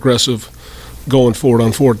 Teams are being aggressive, going for it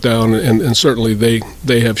on 4th down, and certainly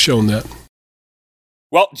they have shown that.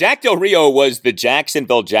 Well, Jack Del Rio was the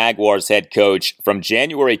Jacksonville Jaguars head coach from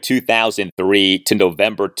January 2003 to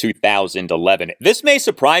November 2011. This may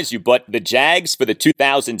surprise you, but the Jags for the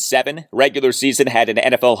 2007 regular season had an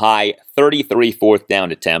NFL high 33 fourth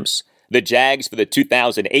down attempts. The Jags for the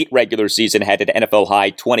 2008 regular season had an NFL high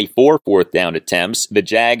 24 fourth down attempts. The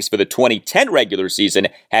Jags for the 2010 regular season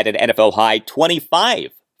had an NFL high 25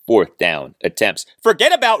 fourth down attempts.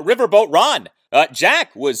 Forget about Riverboat Ron.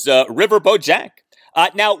 Jack was Riverboat Jack.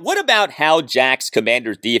 Now, what about how Jack's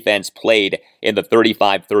Commanders defense played in the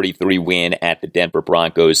 35-33 win at the Denver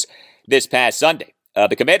Broncos this past Sunday?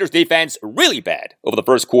 The Commanders defense really bad over the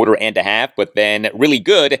first quarter and a half, but then really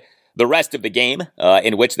good the rest of the game,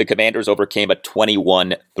 in which the Commanders overcame a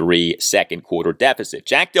 21-3 second quarter deficit.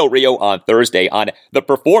 Jack Del Rio on Thursday on the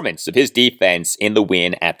performance of his defense in the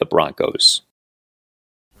win at the Broncos.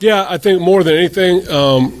 Yeah, I think more than anything,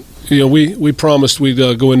 we promised we'd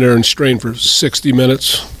go in there and strain for 60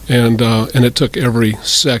 minutes, and it took every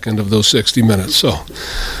second of those 60 minutes. So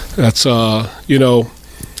that's,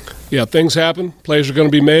 things happen. Plays are going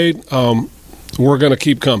to be made. We're going to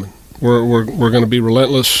keep coming. We're going to be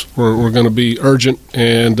relentless. We're going to be urgent,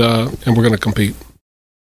 and we're going to compete.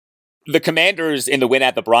 The Commanders in the win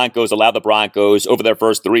at the Broncos allowed the Broncos over their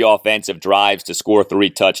first 3 offensive drives to score 3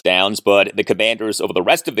 touchdowns, but the Commanders over the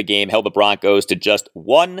rest of the game held the Broncos to just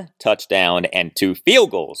 1 touchdown and 2 field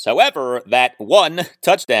goals. However, that 1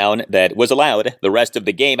 touchdown that was allowed the rest of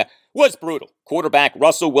the game was brutal. Quarterback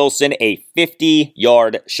Russell Wilson, a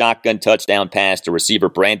 50-yard shotgun touchdown pass to receiver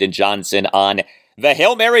Brandon Johnson on the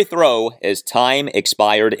Hail Mary throw as time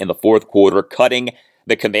expired in the fourth quarter, cutting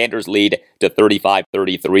the Commanders' lead to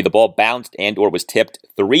 35-33. The ball bounced and/or was tipped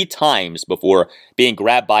 3 times before being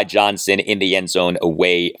grabbed by Johnson in the end zone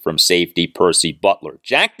away from safety Percy Butler.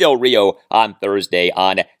 Jack Del Rio on Thursday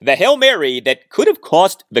on the Hail Mary that could have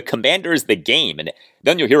cost the Commanders the game. And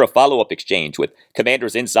then you'll hear a follow-up exchange with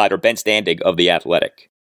Commanders insider Ben Standig of The Athletic.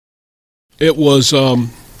 It was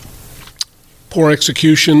poor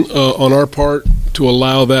execution on our part to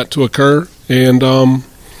allow that to occur, and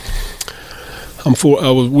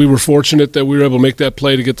we were fortunate that we were able to make that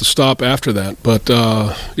play to get the stop after that. But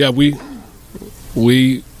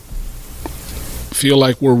we feel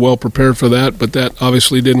like we're well prepared for that, but that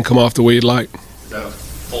obviously didn't come off the way you'd like. Is that a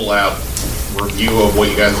full-out review of what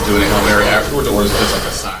you guys are doing at Hail Mary afterwards, or is this like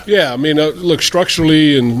a sign? Yeah, I mean, look,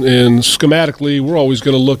 structurally and schematically, we're always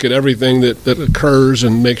going to look at everything that occurs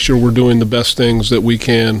and make sure we're doing the best things that we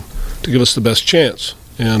can to give us the best chance.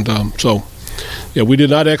 And we did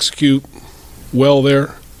not execute well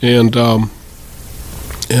there, and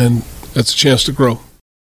that's a chance to grow.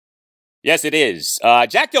 Yes, it is.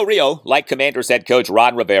 Jack Del Rio, like Commanders head coach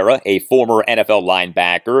Ron Rivera, a former NFL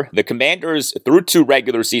linebacker. The Commanders, through 2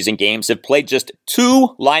 regular season games, have played just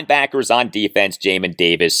 2 linebackers on defense, Jamin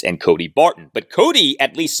Davis and Cody Barton. But Cody,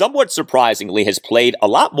 at least somewhat surprisingly, has played a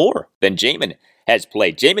lot more than Jamin has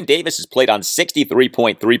played. Jamin Davis has played on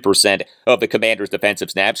 63.3% of the Commanders'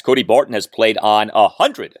 defensive snaps. Cody Barton has played on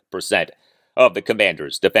 100% of the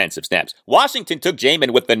Commanders' defensive snaps. Washington took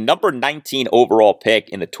Jamin with the number 19 overall pick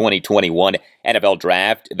in the 2021 NFL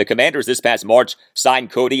Draft. The Commanders this past March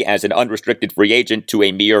signed Cody as an unrestricted free agent to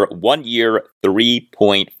a mere 1-year,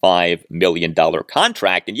 $3.5 million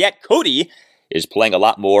contract, and yet Cody is playing a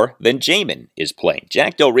lot more than Jamin is playing.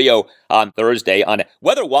 Jack Del Rio on Thursday on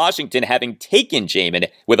whether Washington, having taken Jamin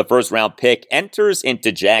with a first-round pick, enters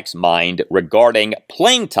into Jack's mind regarding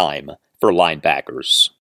playing time for linebackers.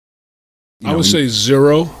 I would say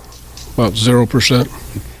 0, about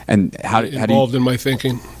 0%. And how do you involved in my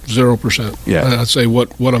thinking? 0%. Yeah, I'd say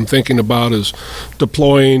what I'm thinking about is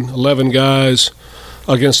deploying 11 guys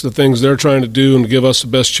against the things they're trying to do and give us the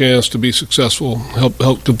best chance to be successful. Help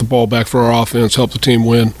get the ball back for our offense. Help the team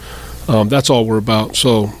win. That's all we're about.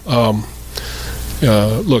 So,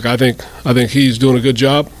 look, I think he's doing a good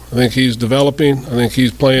job. I think he's developing. I think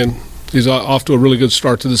he's playing. He's off to a really good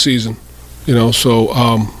start to the season.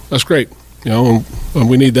 So that's great. And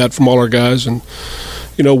we need that from all our guys. And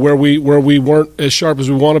where we weren't as sharp as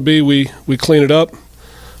we want to be, we clean it up.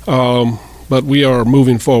 But we are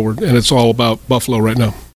moving forward, and it's all about Buffalo right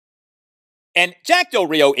now. And Jack Del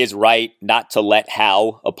Rio is right not to let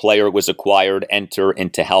how a player was acquired enter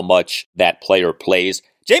into how much that player plays.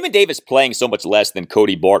 Jamin Davis playing so much less than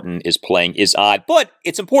Cody Barton is playing is odd, but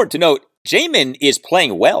it's important to note Jamin is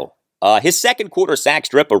playing well. His second quarter sack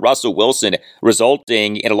strip of Russell Wilson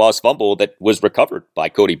resulting in a lost fumble that was recovered by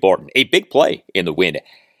Cody Barton. A big play in the win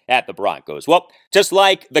at the Broncos. Well, just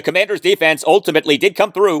like the Commanders' defense ultimately did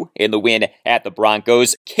come through in the win at the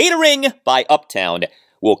Broncos, catering by Uptown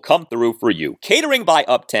will come through for you. Catering by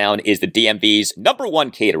Uptown is the DMV's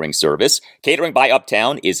 #1 catering service. Catering by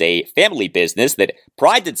Uptown is a family business that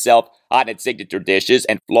prides itself on its signature dishes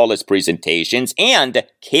and flawless presentations, and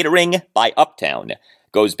Catering by Uptown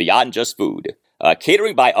goes beyond just food.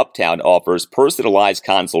 Catering by Uptown offers personalized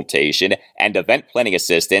consultation and event planning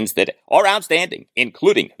assistance that are outstanding,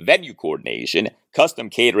 including venue coordination, custom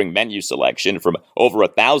catering menu selection from over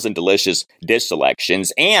 1,000 delicious dish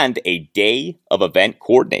selections, and a day of event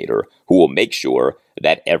coordinator who will make sure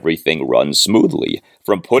that everything runs smoothly.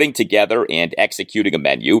 From putting together and executing a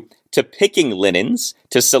menu, to picking linens,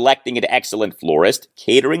 to selecting an excellent florist,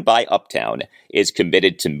 Catering by Uptown is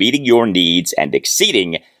committed to meeting your needs and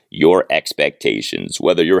exceeding your expectations.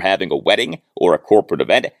 Whether you're having a wedding or a corporate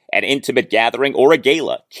event, an intimate gathering, or a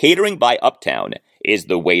gala, Catering by Uptown is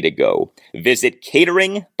the way to go. Visit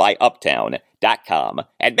cateringbyuptown.com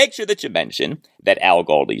and make sure that you mention that Al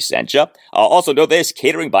Galdi sent you. Also know this,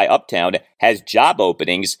 Catering by Uptown has job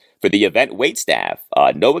openings for the event waitstaff.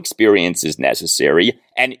 No experience is necessary,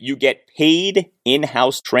 and you get paid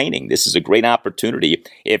in-house training. This is a great opportunity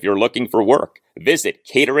if you're looking for work. Visit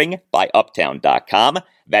cateringbyuptown.com.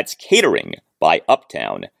 That's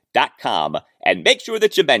cateringbyuptown.com, and make sure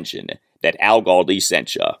that you mention that Al Galdi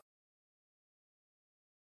sent you.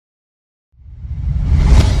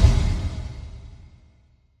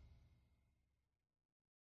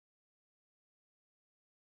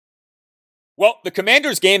 Well, the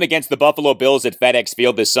Commanders game against the Buffalo Bills at FedEx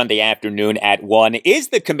Field this Sunday afternoon at 1 is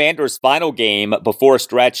the Commanders' final game before a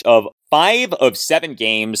stretch of 5 of 7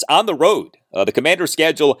 games on the road. The Commanders'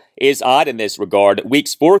 schedule is odd in this regard.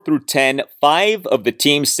 Weeks 4 through 10, 5 of the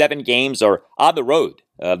team's 7 games are on the road.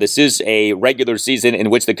 This is a regular season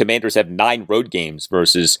in which the Commanders have 9 road games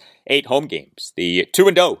versus 8 home games. The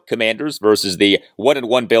 2-0 Commanders versus the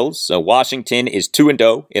 1-1 Bills. Washington is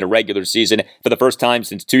 2-0 in a regular season for the first time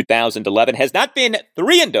since 2011. Has not been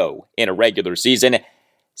 3-0 in a regular season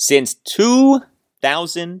since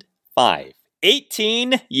 2005.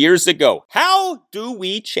 18 years ago. How do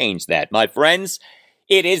we change that, my friends?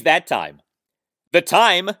 It is that time. The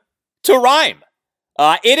time to rhyme.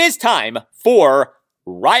 It is time for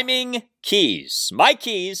Rhyming Keys. My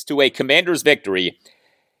keys to a Commander's victory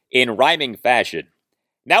in rhyming fashion.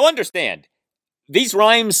 Now understand, these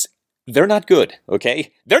rhymes, they're not good,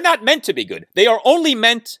 okay? They're not meant to be good. They are only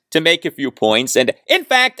meant to make a few points. And in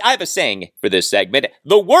fact, I have a saying for this segment: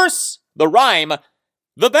 the worse the rhyme,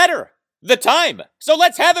 the better the time. So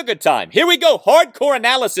let's have a good time. Here we go. Hardcore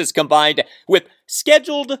analysis combined with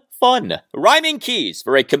scheduled fun. Rhyming keys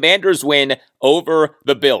for a Commanders win over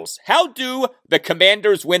the Bills. How do the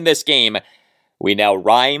Commanders win this game? We now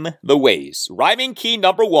rhyme the ways. Rhyming key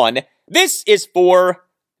number 1. This is for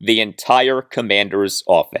the entire Commanders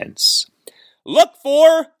offense. Look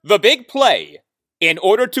for the big play in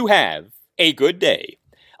order to have a good day.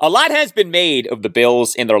 A lot has been made of the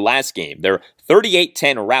Bills in their last game, their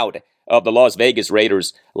 38-10 rout of the Las Vegas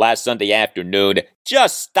Raiders last Sunday afternoon,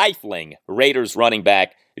 just stifling Raiders running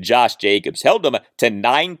back Josh Jacobs. Held them to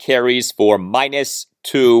 9 carries for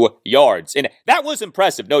 -2 yards. And that was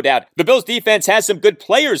impressive, no doubt. The Bills defense has some good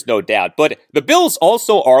players, no doubt, but the Bills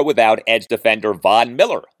also are without edge defender Von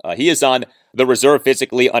Miller. He is on the reserve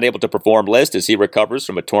physically unable to perform list as he recovers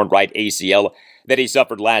from a torn right ACL that he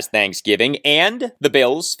suffered last Thanksgiving. And the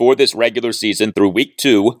Bills, for this regular season through week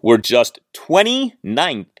 2, were just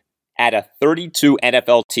 29th out of 32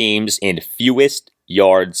 NFL teams in fewest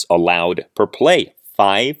yards allowed per play,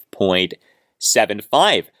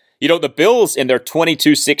 5.75. You know, the Bills in their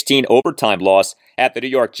 22-16 overtime loss at the New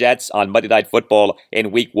York Jets on Monday Night Football in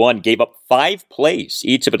Week 1 gave up 5 plays,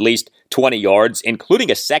 each of at least 20 yards, including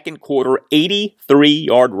a second quarter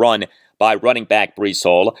 83-yard run by running back Breece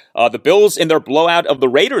Hall. The Bills in their blowout of the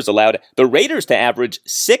Raiders allowed the Raiders to average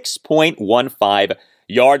 6.15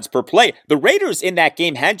 yards per play. The Raiders in that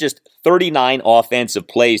game had just 39 offensive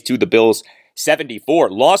plays to the Bills' 74,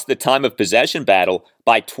 lost the time of possession battle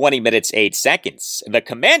by 20 minutes, 8 seconds. The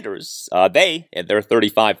Commanders, they, in their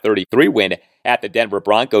 35-33 win at the Denver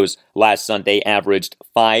Broncos last Sunday, averaged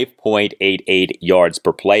 5.88 yards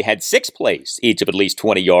per play, had 6 plays, each of at least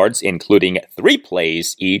 20 yards, including 3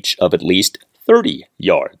 plays, each of at least 30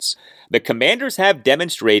 yards. The Commanders have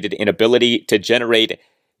demonstrated an ability to generate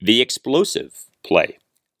the explosive play.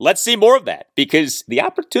 Let's see more of that, because the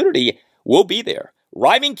opportunity will be there.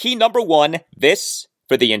 Rhyming key number 1, this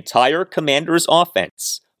for the entire Commanders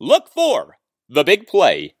offense. Look for the big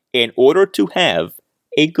play in order to have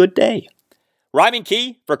a good day. Rhyming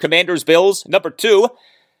key for Commanders Bills number 2,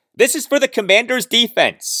 this is for the Commanders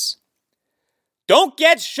defense. Don't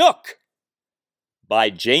get shook by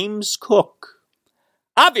James Cook.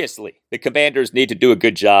 Obviously, the Commanders need to do a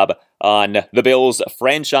good job on the Bills'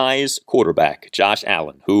 franchise quarterback, Josh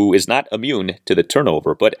Allen, who is not immune to the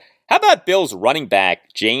turnover. But how about Bills running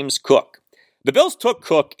back, James Cook? The Bills took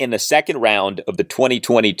Cook in the second round of the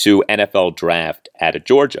 2022 NFL Draft out of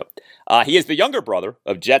Georgia. He is the younger brother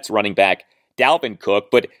of Jets running back Dalvin Cook,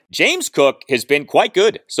 but James Cook has been quite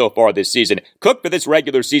good so far this season. Cook for this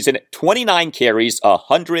regular season, 29 carries,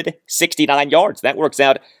 169 yards. That works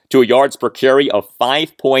out to a yards per carry of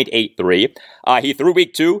 5.83. He through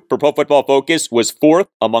week 2 for Pro Football Focus was 4th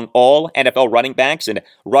among all NFL running backs in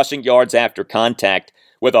rushing yards after contact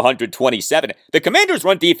with 127. The Commanders'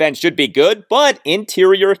 run defense should be good, but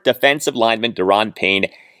interior defensive lineman Daron Payne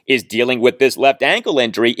is dealing with this left ankle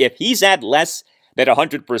injury. If he's at less than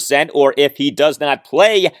 100%, or if he does not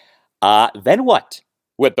play, then what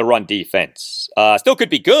with the run defense? Still could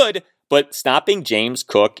be good, but stopping James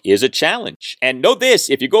Cook is a challenge. And know this,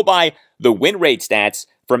 if you go by the win rate stats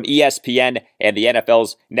from ESPN and the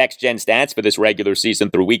NFL's next-gen stats for this regular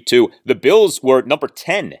season through week 2, the Bills were number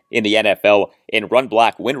 10 in the NFL in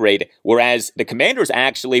run-block win rate, whereas the Commanders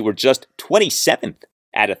actually were just 27th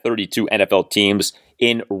out of 32 NFL teams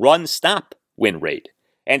in run-stop win rate.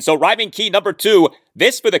 And so rhyming key number 2,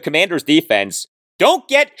 this for the Commanders defense, don't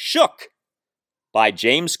get shook by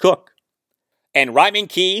James Cook. And rhyming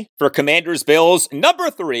key for Commanders Bills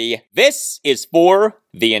number 3, this is for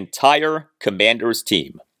the entire Commanders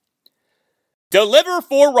team. Deliver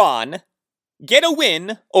for Ron, get a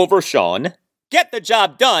win over Sean, get the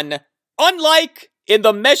job done, unlike in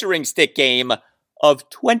the measuring stick game of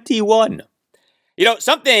 21. You know,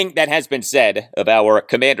 something that has been said of our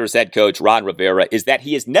Commanders head coach, Ron Rivera, is that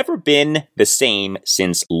he has never been the same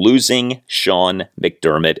since losing Sean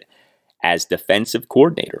McDermott as defensive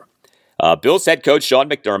coordinator. Bills head coach Sean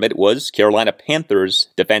McDermott was Carolina Panthers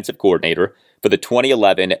defensive coordinator for the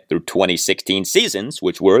 2011 through 2016 seasons,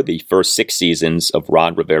 which were the first 6 seasons of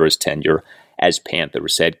Ron Rivera's tenure as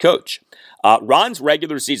Panthers head coach. Ron's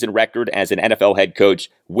regular season record as an NFL head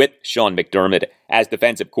coach with Sean McDermott as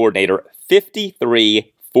defensive coordinator,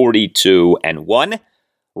 53-42-1.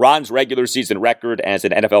 Ron's regular season record as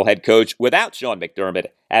an NFL head coach without Sean McDermott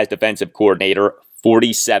as defensive coordinator,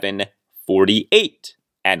 47-48-1.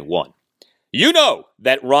 You know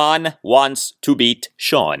that Ron wants to beat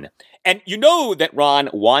Sean. And you know that Ron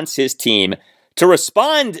wants his team to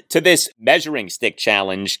respond to this measuring stick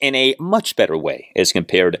challenge in a much better way as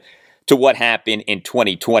compared to what happened in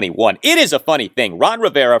 2021. It is a funny thing. Ron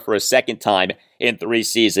Rivera, for a second time in 3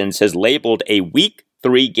 seasons, has labeled a Week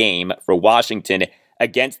 3 game for Washington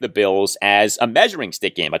against the Bills as a measuring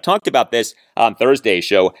stick game. I talked about this on Thursday's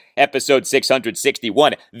show, episode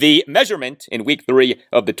 661. The measurement in Week 3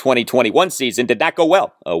 of the 2021 season did not go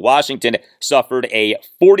well. Washington suffered a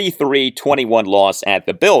 43-21 loss at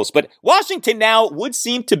the Bills, but Washington now would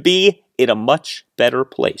seem to be in a much better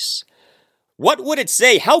place. What would it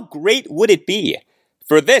say? How great would it be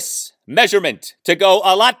for this measurement to go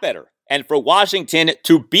a lot better and for Washington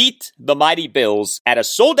to beat the mighty Bills at a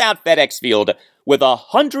sold-out FedEx Field with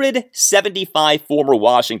 175 former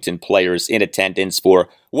Washington players in attendance for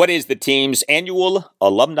what is the team's annual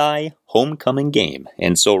alumni homecoming game?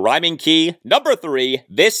 And so rhyming key number 3,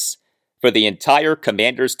 this for the entire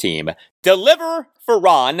Commanders team. Deliver for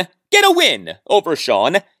Ron, get a win over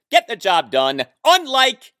Sean, get the job done,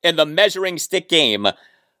 unlike in the measuring stick game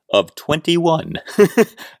of 21.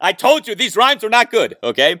 I told you these rhymes are not good,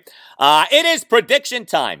 okay? It is prediction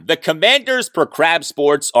time. The Commanders per Crab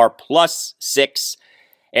Sports are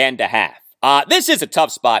 +6.5. This is a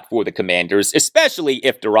tough spot for the Commanders, especially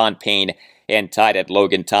if Daron Payne and tight end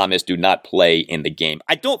Logan Thomas do not play in the game.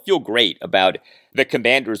 I don't feel great about the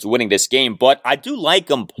Commanders winning this game, but I do like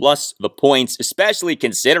them plus the points, especially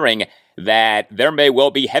considering that there may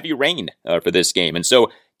well be heavy rain for this game. And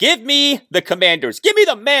so give me the Commanders. Give me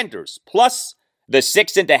the Manders plus the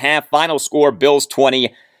 6.5. Final score, Bills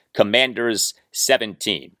 20, Commanders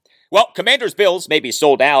 17. Well, Commanders-Bills may be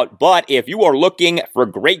sold out, but if you are looking for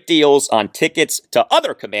great deals on tickets to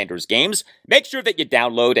other Commanders games, make sure that you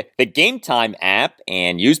download the Game Time app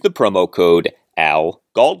and use the promo code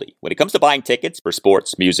ALGALDI. When it comes to buying tickets for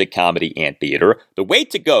sports, music, comedy, and theater, the way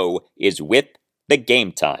to go is with the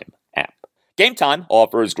Game Time app. Game Time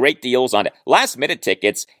offers great deals on last-minute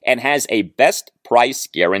tickets and has a best price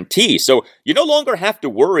guarantee. So you no longer have to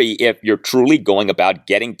worry if you're truly going about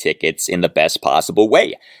getting tickets in the best possible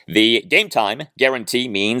way. The Game Time guarantee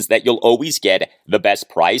means that you'll always get the best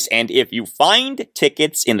price, and if you find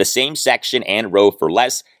tickets in the same section and row for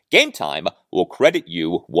less, Game Time will credit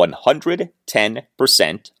you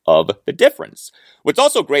 110% of the difference. What's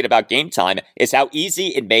also great about Game Time is how easy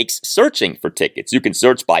it makes searching for tickets. You can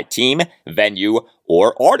search by team, venue,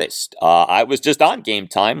 or artist. I was just on Game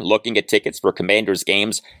Time looking at tickets for Commanders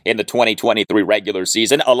games in the 2023 regular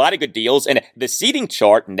season. A lot of good deals, and the seating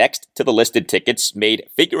chart next to the listed tickets made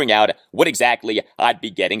figuring out what exactly I'd be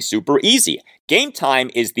getting super easy. Game Time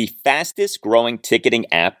is the fastest growing ticketing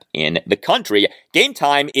app in the country. Game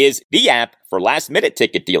Time is the app for last-minute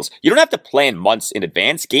ticket deals. You don't have to plan months in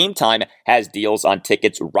advance. Game Time has deals on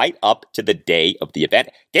tickets right up to the day of the event.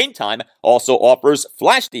 Game Time also offers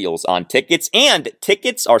flash deals on tickets, and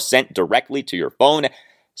tickets are sent directly to your phone,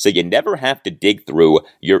 so you never have to dig through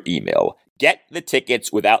your email. Get the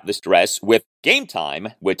tickets without the stress with Game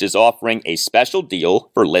Time, which is offering a special deal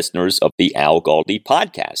for listeners of the Al Galdi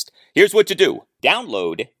podcast. Here's what you do.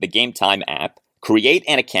 Download the Game Time app, create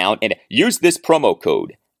an account, and use this promo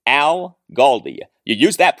code, Al Galdi. You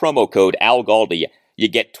use that promo code, Al Galdi, you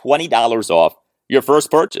get $20 off your first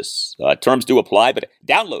purchase. Terms do apply, but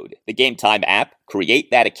download the Game Time app, create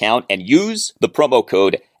that account, and use the promo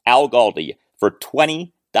code, Al Galdi, for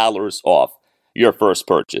 $20 off your first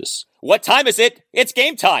purchase. What time is it? It's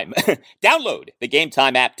Game Time. Download the Game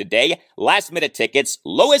Time app today. Last minute tickets,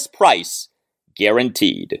 lowest price,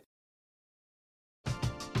 guaranteed.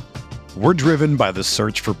 We're driven by the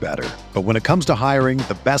search for better. But when it comes to hiring,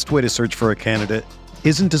 the best way to search for a candidate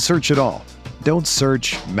isn't to search at all. Don't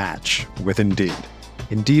search, match with Indeed.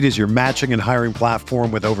 Indeed is your matching and hiring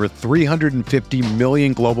platform with over 350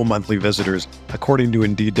 million global monthly visitors, according to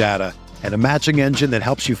Indeed data, and a matching engine that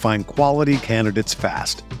helps you find quality candidates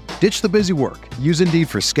fast. Ditch the busy work. Use Indeed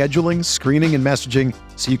for scheduling, screening, and messaging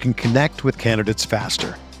so you can connect with candidates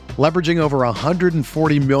faster. Leveraging over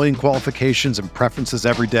 140 million qualifications and preferences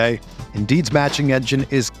every day, Indeed's matching engine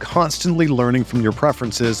is constantly learning from your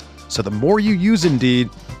preferences, so the more you use Indeed,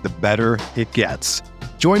 the better it gets.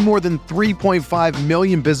 Join more than 3.5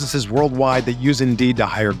 million businesses worldwide that use Indeed to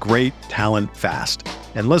hire great talent fast.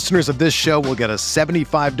 And listeners of this show will get a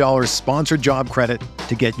 $75 sponsored job credit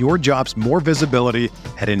to get your jobs more visibility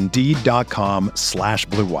at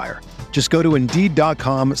Indeed.com/Blue Wire. Just go to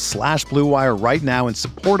Indeed.com/Blue Wire right now and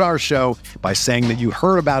support our show by saying that you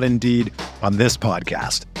heard about Indeed on this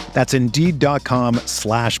podcast. That's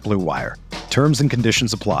Indeed.com/Blue Wire. Terms and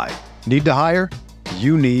conditions apply. Need to hire?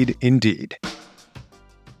 You need Indeed.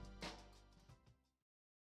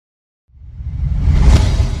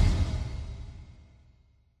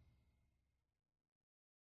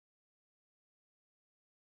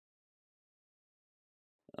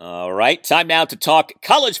 All right, time now to talk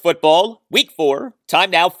college football. Week 4, time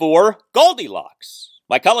now for Goldilocks.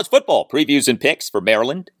 My college football previews and picks for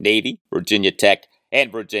Maryland, Navy, Virginia Tech,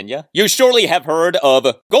 and Virginia. You surely have heard of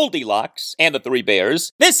Goldilocks and the Three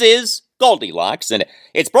Bears. This is Goldilocks, and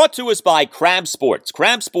it's brought to us by Crab Sports.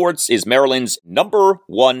 Crab Sports is Maryland's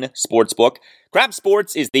 #1 sports book. Crab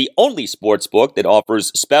Sports is the only sports book that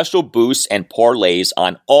offers special boosts and parlays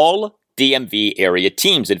on all DMV area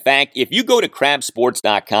teams. In fact, if you go to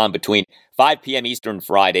crabsports.com between 5 p.m. Eastern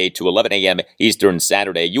Friday to 11 a.m. Eastern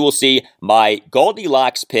Saturday, you will see my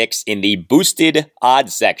Goldilocks picks in the boosted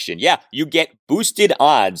odds section. Yeah, you get boosted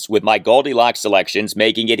odds with my Goldilocks selections,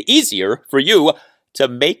 making it easier for you to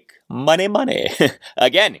make money.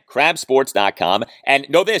 Again, crabsports.com. And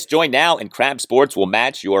know this, join now and Crab Sports will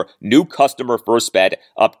match your new customer first bet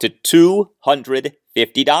up to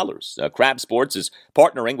 $250. Crab Sports is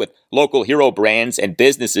partnering with local hero brands and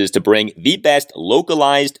businesses to bring the best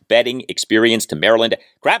localized betting experience to Maryland.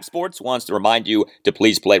 Crab Sports wants to remind you to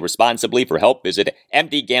please play responsibly. For help, visit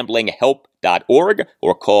mdgamblinghelp.org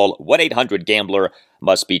or call 1-800-GAMBLER.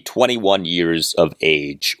 Must be 21 years of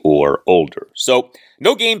age or older. So,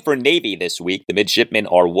 no game for Navy this week. The midshipmen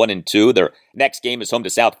are 1-2. Their next game is home to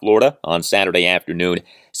South Florida on Saturday afternoon,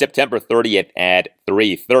 September 30th at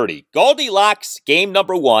 3:30. Goldilocks, game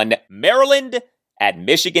number 1, Maryland at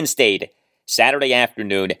Michigan State, Saturday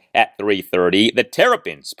afternoon at 3:30. The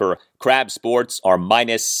Terrapins, per Crab Sports, are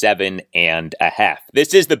 -7.5.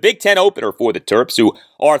 This is the Big Ten opener for the Terps, who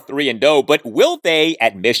are 3-0, but will they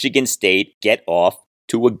at Michigan State get off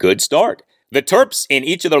to a good start? The Terps in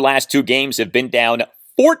each of their last 2 games have been down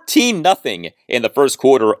 14-0 in the first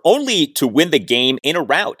quarter, only to win the game in a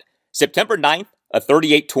rout. September 9th a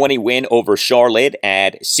 38-20 win over Charlotte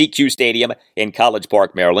at CQ Stadium in College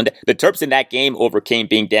Park, Maryland. The Terps in that game overcame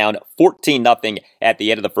being down 14-0 at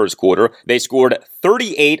the end of the first quarter. They scored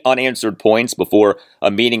 38 unanswered points before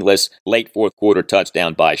a meaningless late fourth quarter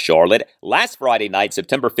touchdown by Charlotte. Last Friday night,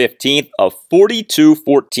 September 15th, a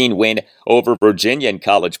 42-14 win over Virginia in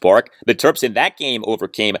College Park. The Terps in that game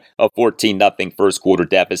overcame a 14-0 first quarter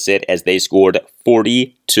deficit as they scored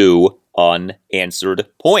 42 unanswered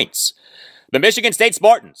points. The Michigan State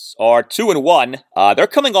Spartans are 2-1. They're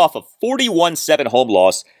coming off a 41-7 home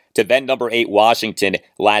loss to then number 8 Washington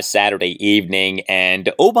last Saturday evening.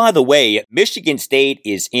 And oh, by the way, Michigan State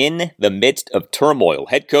is in the midst of turmoil.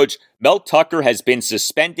 Head coach Mel Tucker has been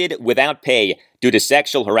suspended without pay due to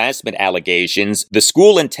sexual harassment allegations. The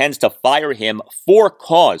school intends to fire him for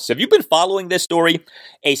cause. Have you been following this story?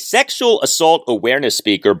 A sexual assault awareness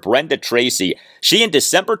speaker, Brenda Tracy, she in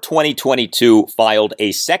December 2022 filed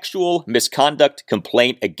a sexual misconduct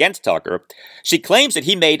complaint against Tucker. She claims that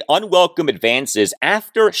he made unwelcome advances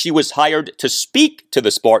after she was hired to speak to the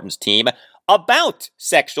Spartans team about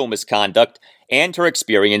sexual misconduct and her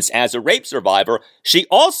experience as a rape survivor. She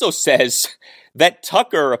also says that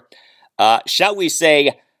Tucker, shall we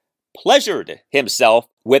say, pleasured himself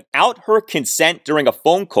without her consent during a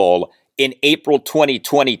phone call in April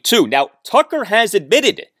 2022. Now, Tucker has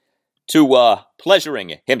admitted to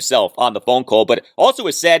pleasuring himself on the phone call, but also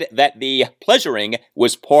has said that the pleasuring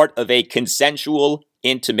was part of a consensual,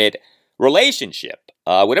 intimate relationship.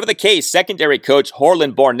 Whatever the case, secondary coach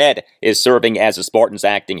Harlan Barnett is serving as the Spartans'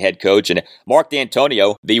 acting head coach, and Mark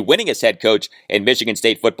D'Antonio, the winningest head coach in Michigan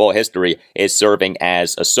State football history, is serving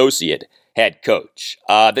as associate head coach.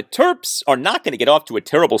 The Terps are not going to get off to a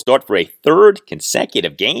terrible start for a third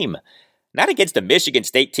consecutive game. Not against a Michigan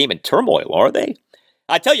State team in turmoil, are they?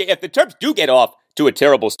 I tell you, if the Terps do get off to a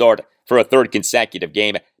terrible start for a third consecutive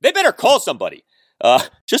game, they better call somebody.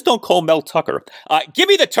 Just don't call Mel Tucker. Give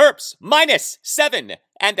me the Terps,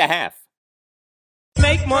 -7.5.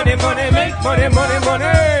 Make money, money, make money, money,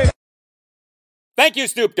 money. Thank you,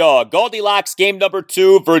 Snoop Dogg. Goldilocks game number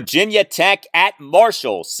 2, Virginia Tech at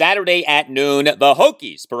Marshall, Saturday at noon. The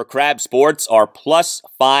Hokies, per Crab Sports, are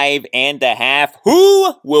 +5.5.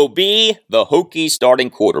 Who will be the Hokies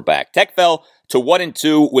starting quarterback? Tech fell to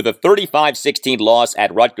 1-2 with a 35-16 loss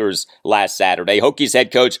at Rutgers last Saturday. Hokies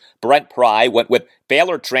head coach Brent Pry went with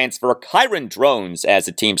Baylor transfer Kyron Drones as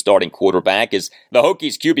the team starting quarterback. As the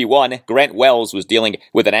Hokies QB1, Grant Wells, was dealing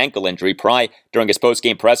with an ankle injury. Pry, during his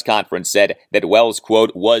post-game press conference, said that Wells,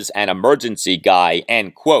 quote, was an emergency guy,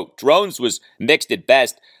 end quote. Drones was mixed at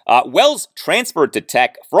best. Wells transferred to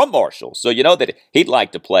Tech from Marshall, so you know that he'd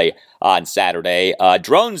like to play on Saturday.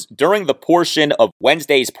 Drones, during the portion of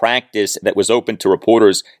Wednesday's practice that was open to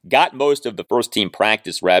reporters, got most of the first-team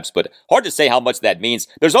practice reps, but hard to say how much that means.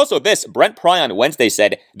 There's also this. Brent Pry on Wednesday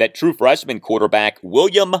said that true freshman quarterback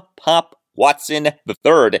William Pop Watson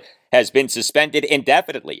III has been suspended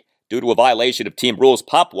indefinitely due to a violation of team rules.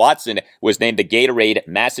 Pop Watson was named the Gatorade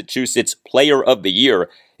Massachusetts Player of the Year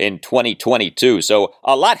in 2022. So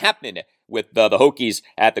a lot happening with the Hokies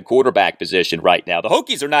at the quarterback position right now. The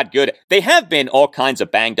Hokies are not good. They have been all kinds of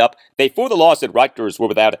banged up. They, for the loss at Rutgers, were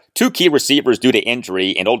without 2 key receivers due to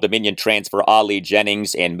injury, in Old Dominion transfer Ali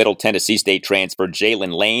Jennings and Middle Tennessee State transfer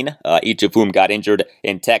Jalen Lane, each of whom got injured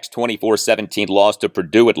in Tech's 24-17 loss to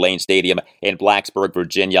Purdue at Lane Stadium in Blacksburg,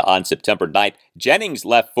 Virginia on September 9th. Jennings'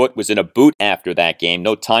 left foot was in a boot after that game.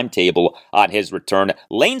 No timetable on his return.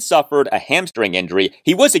 Lane suffered a hamstring injury.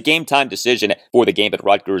 He was a game-time decision for the game at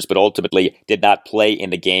Rutgers, but ultimately did not play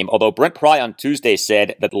in the game, although Brent Pry on Tuesday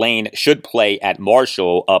said that Lane should play at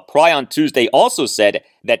Marshall. Pry on Tuesday also said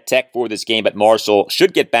that Tech for this game at Marshall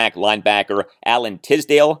should get back linebacker Alan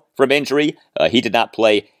Tisdale from injury. He did not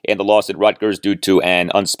play in the loss at Rutgers due to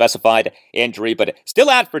an unspecified injury, but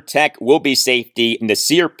still out for Tech will be safety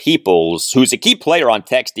Nasir Peoples, who's a key player on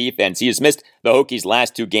Tech's defense. He has missed the Hokies'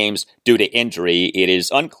 last 2 games due to injury. It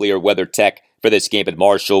is unclear whether Tech for this game at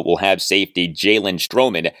Marshall will have safety Jalen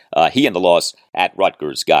Stroman. He in the loss at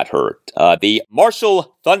Rutgers got hurt. The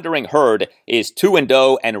Marshall Thundering Herd is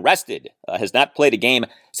 2-0 and rested. Has not played a game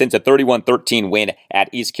since a 31-13 win at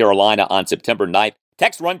East Carolina on September 9th.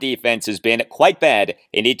 Tech's run defense has been quite bad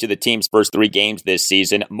in each of the team's first 3 games this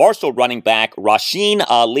season. Marshall running back Rasheen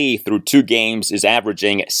Ali through 2 games is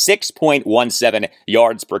averaging 6.17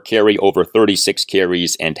 yards per carry over 36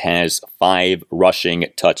 carries and has 5 rushing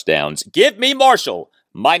touchdowns. Give me Marshall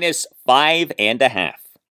 -5.5.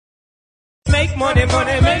 Make money,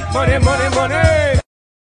 money, make money, money, money.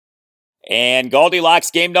 And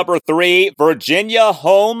Goldilocks game number 3, Virginia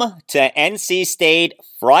home to NC State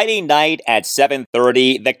Friday night at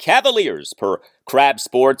 7:30. The Cavaliers, per Crab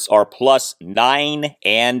Sports, are plus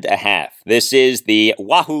 9.5. This is the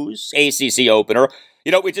Wahoo's ACC opener.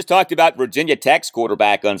 You know, we just talked about Virginia Tech's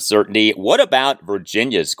quarterback uncertainty. What about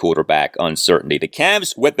Virginia's quarterback uncertainty? The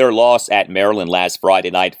Cavs, with their loss at Maryland last Friday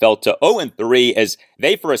night, fell to 0-3 as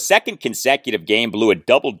they, for a second consecutive game, blew a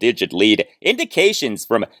double-digit lead. Indications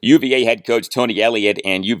from UVA head coach Tony Elliott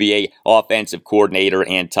and UVA offensive coordinator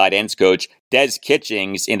and tight ends coach Des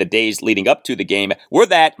Kitchings in the days leading up to the game were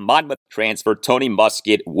that Monmouth transfer Tony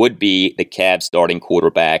Muskett would be the Cavs starting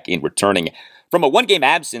quarterback in returning from a one-game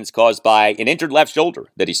absence caused by an injured left shoulder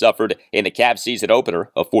that he suffered in the Cavs season opener,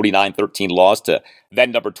 a 49-13 loss to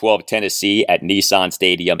then number 12 Tennessee at Nissan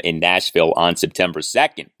Stadium in Nashville on September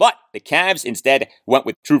 2nd. But the Cavs instead went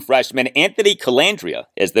with true freshman Anthony Colandrea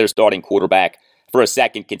as their starting quarterback for a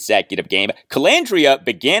second consecutive game. Colandrea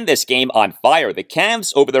began this game on fire. The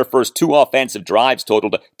Cavs, over their first 2 offensive drives,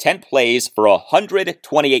 totaled 10 plays for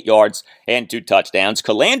 128 yards and 2 touchdowns.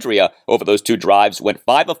 Colandrea, over those 2 drives, went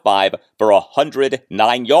 5 of 5 for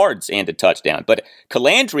 109 yards and a touchdown. But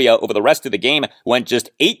Colandrea, over the rest of the game, went just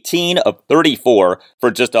 18 of 34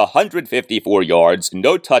 for just 154 yards,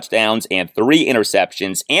 no touchdowns, and 3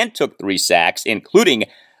 interceptions, and took 3 sacks, including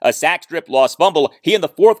a sack, strip, lost, fumble. He in the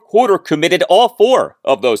fourth quarter committed all 4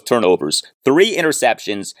 of those turnovers, 3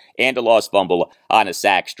 interceptions, and a lost fumble on a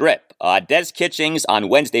sack strip. Des Kitchings on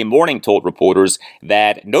Wednesday morning told reporters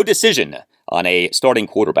that no decision on a starting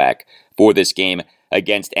quarterback for this game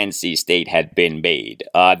against NC State had been made.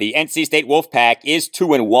 The NC State Wolfpack is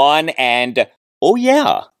 2-1, and oh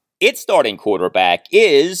yeah, its starting quarterback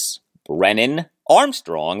is Brennan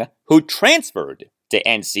Armstrong, who transferred to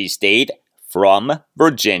NC State from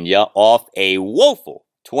Virginia off a woeful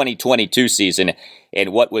 2022 season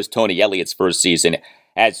in what was Tony Elliott's first season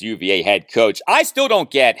as UVA head coach. I still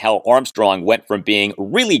don't get how Armstrong went from being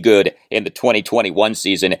really good in the 2021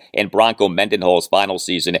 season and Bronco Mendenhall's final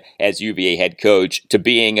season as UVA head coach to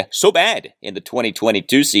being so bad in the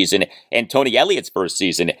 2022 season and Tony Elliott's first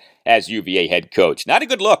season as UVA head coach. Not a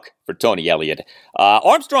good look for Tony Elliott.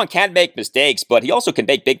 Armstrong can make mistakes, but he also can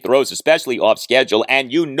make big throws, especially off schedule,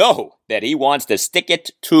 and you know that he wants to stick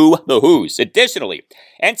it to the Hoos. Additionally,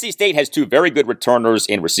 NC State has 2 very good returners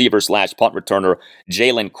in receiver/punt returner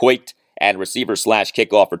Jalen Coit and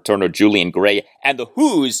receiver/kickoff returner Julian Gray, and the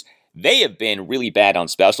Hoos, they have been really bad on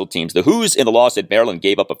special teams. The Hoos in the loss at Maryland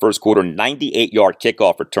gave up a first quarter 98-yard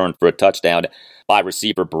kickoff return for a touchdown by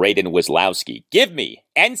receiver Braden Wislowski. Give me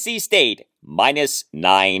NC State minus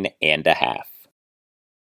 9.5.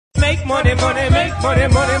 Make money, money, make money,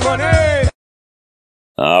 money, money.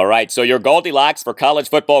 All right, so your Goldilocks for college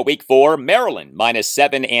football week 4, Maryland minus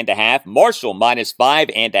 7.5, Marshall minus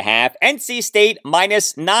 5.5, NC State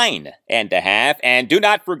minus 9.5, and do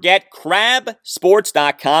not forget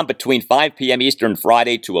crabsports.com between 5 p.m. Eastern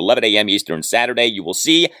Friday to 11 a.m. Eastern Saturday. You will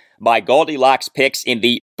see my Goldilocks picks in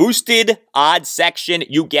the boosted odds section.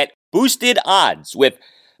 You get boosted odds with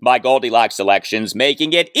my Goldilocks selections,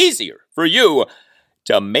 making it easier for you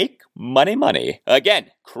to make money.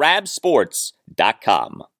 Again,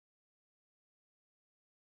 crabsports.com.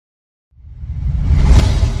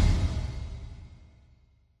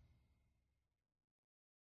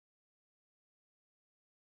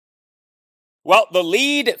 Well, the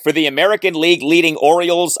lead for the American League leading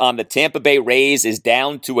Orioles on the Tampa Bay Rays is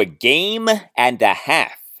down to a game and a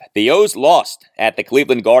half. The O's lost at the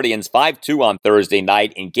Cleveland Guardians 5-2 on Thursday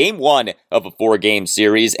night in Game 1 of a 4-game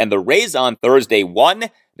series, and the Rays on Thursday won.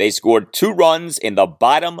 They scored 2 runs in the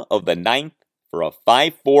bottom of the 9th for a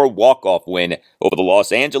 5-4 walk-off win over the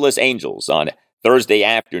Los Angeles Angels on Thursday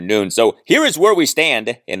afternoon. So here is where we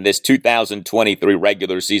stand in this 2023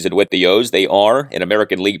 regular season with the O's. They are an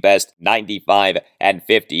American League best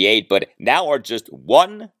 95-58, but now are just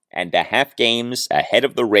 1.5 games ahead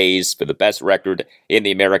of the Rays for the best record in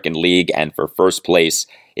the American League and for first place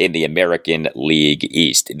in the American League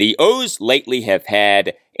East. The O's lately have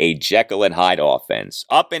had a Jekyll and Hyde offense,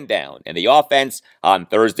 up and down, and the offense on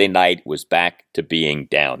Thursday night was back to being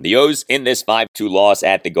down. The O's in this 5-2 loss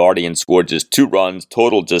at the Guardians scored just 2 runs,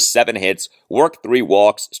 totaled just 7 hits, worked 3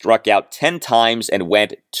 walks, struck out 10 times, and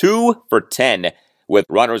went 2 for 10 with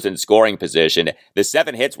runners in scoring position. The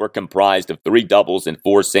 7 hits were comprised of 3 doubles and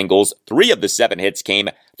 4 singles. 3 of the 7 hits came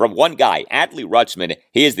from one guy, Adley Rutschman.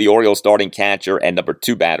 He is the Orioles starting catcher and number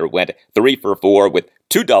 2 batter, went 3 for 4 with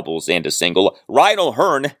 2 doubles and a single. Ryan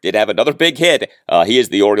O'Hearn did have another big hit. He is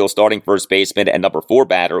the Orioles starting first baseman and number 4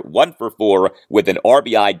 batter, 1 for 4 with an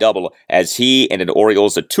RBI double as he and an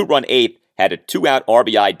Orioles a 2-run 8th had a 2-out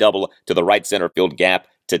RBI double to the right center field gap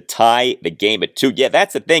to tie the game at 2. Yeah,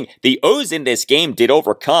 that's the thing. The O's in this game did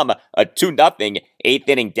overcome a 2-0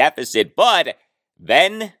 eighth-inning deficit, but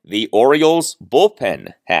then the Orioles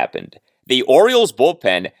bullpen happened. The Orioles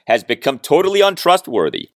bullpen has become totally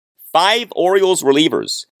untrustworthy. 5 Orioles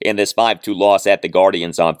relievers in this 5-2 loss at the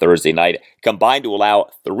Guardians on Thursday night combined to allow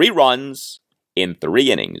 3 runs in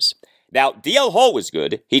 3 innings. Now, DL Hall was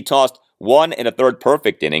good. He tossed 1 1/3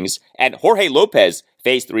 perfect innings, and Jorge Lopez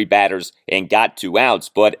faced 3 batters and got 2 outs,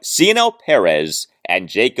 but Cionel Perez and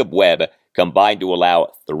Jacob Webb combined to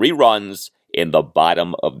allow 3 runs in the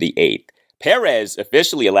bottom of the 8th. Perez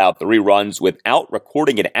officially allowed 3 runs without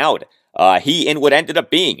recording it out. He, in what ended up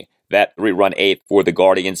being that 3-run 8th for the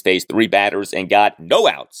Guardians, faced 3 batters and got no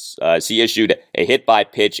outs. He issued a hit by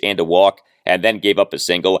pitch and a walk, and then gave up a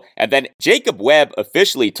single. And then Jacob Webb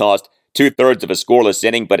officially tossed 2/3 of a scoreless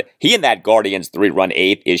inning, but he and that Guardians 3-run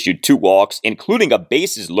 8th issued 2 walks, including a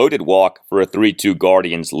bases-loaded walk for a 3-2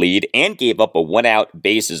 Guardians lead, and gave up a 1-out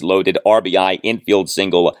bases-loaded RBI infield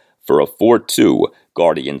single for a 4-2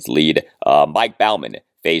 Guardians lead. Mike Baumann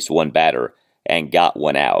faced 1 batter and got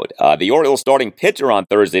 1 out. The Orioles starting pitcher on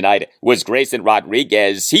Thursday night was Grayson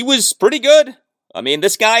Rodriguez. He was pretty good. I mean,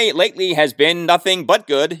 this guy lately has been nothing but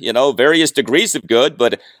good, various degrees of good,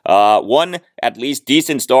 but one at least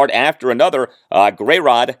decent start after another.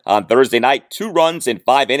 Grayrod on Thursday night, 2 runs in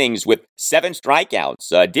 5 innings with 7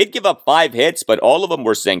 strikeouts. Did give up 5 hits, but all of them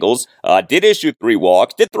were singles. Did issue 3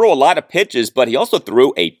 walks, did throw a lot of pitches, but he also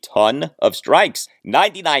threw a ton of strikes.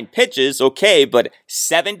 99 pitches, okay, but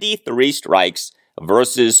 73 strikes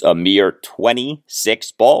versus a mere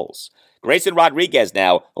 26 balls. Grayson Rodriguez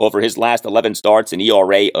now, over his last 11 starts, an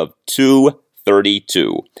ERA of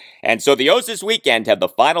 2.32. And so the O's this weekend have the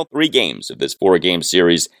final 3 games of this 4-game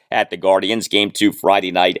series at the Guardians. Game 2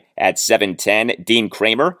 Friday night at 7:10. Dean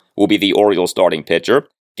Kramer will be the Orioles starting pitcher.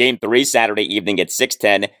 Game 3 Saturday evening at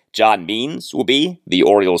 6:10. John Means will be the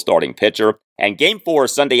Orioles starting pitcher. And Game 4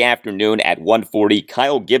 Sunday afternoon at 1:40.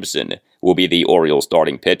 Kyle Gibson will be the Orioles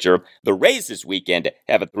starting pitcher. The Rays this weekend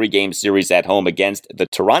have a 3-game series at home against the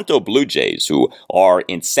Toronto Blue Jays, who are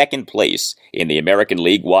in second place in the American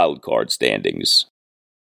League wildcard standings.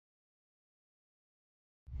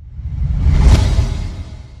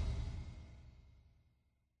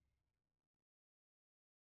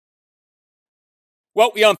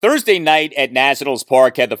 Well, we on Thursday night at Nationals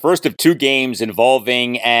Park had the first of 2 games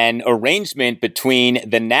involving an arrangement between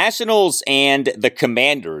the Nationals and the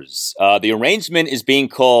Commanders. The arrangement is being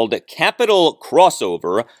called Capital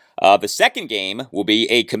Crossover. The second game will be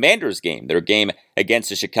a Commanders game. Their game against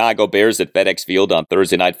the Chicago Bears at FedEx Field on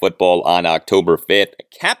Thursday Night Football on October 5th.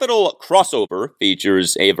 Capital Crossover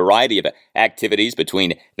features a variety of activities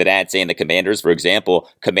between the Nats and the Commanders. For example,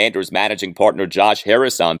 Commanders managing partner Josh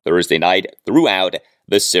Harris on Thursday night threw out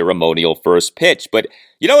the ceremonial first pitch. But,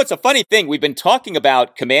 it's a funny thing. We've been talking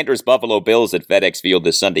about Commanders Buffalo Bills at FedEx Field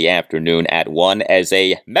this Sunday afternoon at 1 as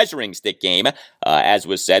a measuring stick game, as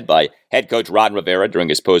was said by head coach Ron Rivera during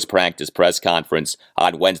his post-practice press conference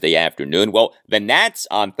on Wednesday afternoon. Well, the Nats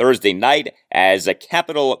on Thursday night, as a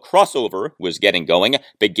Capital Crossover was getting going,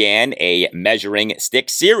 began a measuring stick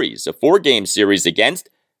series, a 4-game series against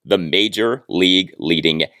the Major League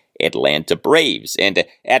leading Atlanta Braves. And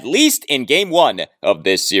at least in Game 1 of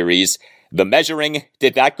this series, the measuring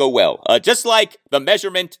did not go well. Just like the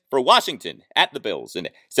measurement for Washington at the Bills in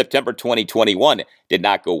September 2021 did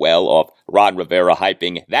not go well, off Ron Rivera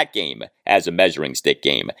hyping that game as a measuring stick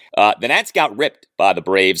game. The Nats got ripped by the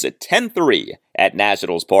Braves at 10-3 at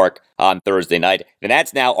Nationals Park on Thursday night. The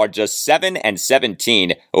Nats now are just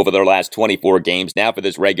 7-17 over their last 24 games. Now for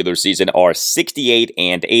this regular season are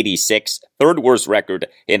 68-86, third worst record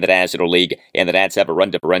in the National League, and the Nats have a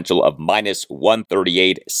run differential of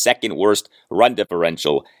 -138, second worst run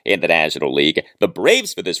differential in the National League. The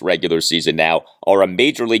Braves for this regular season now are a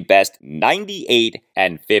Major League best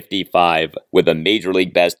 98-55 with a Major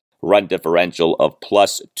League best run differential of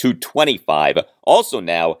 +225. Also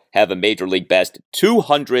now have a Major League best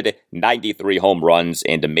 293 home runs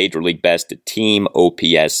and a Major League best team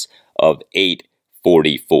OPS of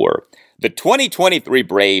 844. The 2023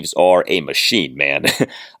 Braves are a machine, man.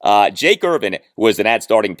 Jake Irvin was the Nats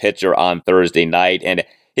starting pitcher on Thursday night, and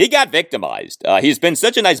he got victimized. He's been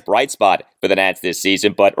such a nice bright spot for the Nats this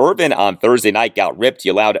season, but Irvin on Thursday night got ripped. He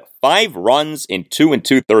allowed 5 runs in 2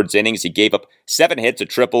 2/3 innings. He gave up 7 hits, a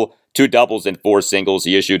triple, 2 doubles, and 4 singles.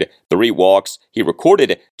 He issued 3 walks. He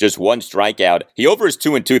recorded just 1 strikeout. He, over his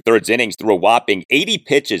 2 2/3 innings, threw a whopping 80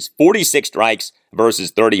 pitches, 46 strikes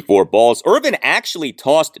versus 34 balls. Irvin actually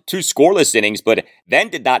tossed 2 scoreless innings, but then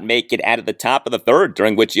did not make it out of the top of the third,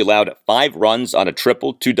 during which he allowed 5 runs on a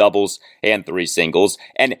triple, 2 doubles, and 3 singles.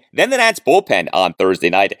 And then the Nats bullpen on Thursday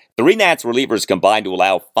night. 3 Nats relievers combined to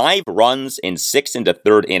allow 5 runs in 6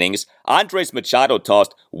 1/3 innings. Andres Machado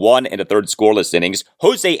tossed 1 1/3 scoreless innings.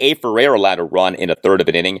 Jose A. Ferrer allowed a run in 1/3 of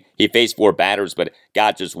an inning. He faced 4 batters, but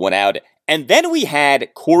got just 1 out. And then we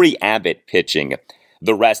had Corey Abbott pitching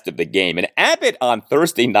the rest of the game. And Abbott on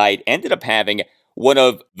Thursday night ended up having one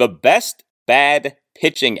of the best bad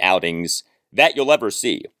pitching outings that you'll ever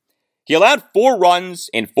see. He allowed 4 runs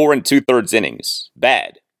in 4 2/3 innings.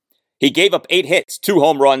 Bad. He gave up 8 hits, 2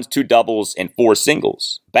 home runs, 2 doubles, and 4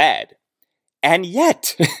 singles. Bad. And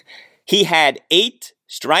yet, he had 8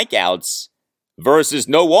 strikeouts versus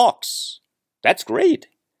no walks. That's great.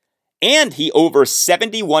 And he, over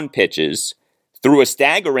 71 pitches, threw a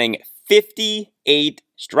staggering 58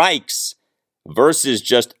 strikes versus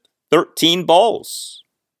just 13 balls.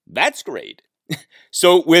 That's great.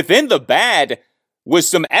 So within the bad was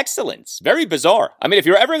some excellence. Very bizarre. I mean, if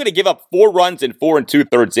you're ever going to give up 4 runs in 4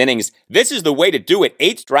 2/3 innings, this is the way to do it.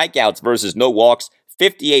 8 strikeouts versus no walks,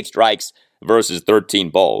 58 strikes versus 13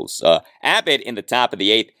 balls. Abbott in the top of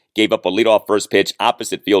the 8th gave up a leadoff first pitch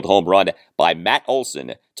opposite field home run by Matt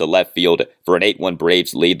Olson to left field for an 8-1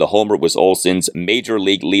 Braves lead. The homer was Olson's major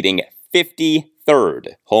league leading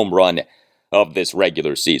 53rd home run of this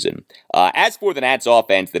regular season. As for the Nats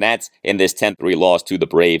offense, the Nats in this 10-3 loss to the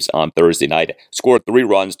Braves on Thursday night scored 3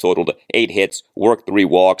 runs, totaled 8 hits, worked 3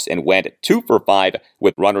 walks, and went 2 for 5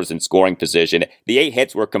 with runners in scoring position. The 8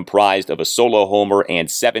 hits were comprised of a solo homer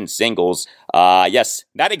and 7 singles. Yes,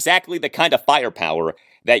 not exactly the kind of firepower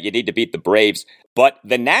that you need to beat the Braves, but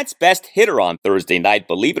the Nats' best hitter on Thursday night,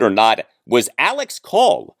 believe it or not, was Alex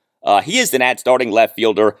Call. He is the Nats starting left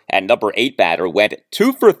fielder and number 8 batter, went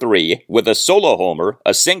 2 for 3 with a solo homer,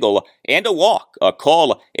 a single, and a walk. A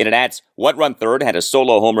Call in a Nats 1-run third had a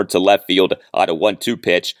solo homer to left field on a 1-2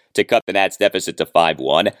 pitch to cut the Nats deficit to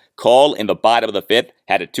 5-1. Call in the bottom of the 5th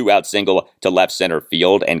had a 2-out single to left center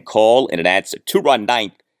field, and Call in a Nats 2-run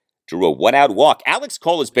 9th drew a 1-out walk. Alex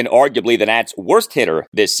Call has been arguably the Nats' worst hitter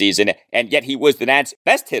this season, and yet he was the Nats'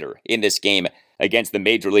 best hitter in this game against the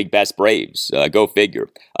Major League best Braves. Go figure.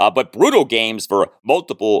 But brutal games for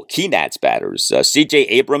multiple key Nats batters. C.J.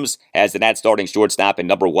 Abrams, as the Nats starting shortstop and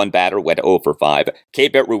number 1 batter, went 0 for 5.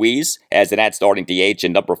 Keibert Ruiz, as the Nats starting DH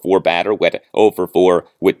and number 4 batter, went 0 for 4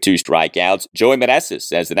 with 2 strikeouts. Joey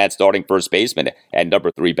Meneses, as the Nats starting first baseman and number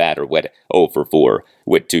 3 batter, went 0 for 4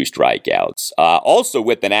 with 2 strikeouts. Also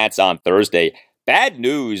with the Nats on Thursday, bad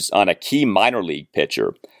news on a key minor league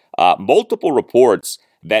pitcher. Multiple reports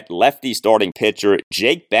that lefty starting pitcher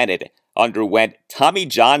Jake Bennett underwent Tommy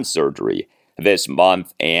John surgery this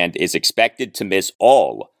month and is expected to miss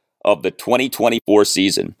all of the 2024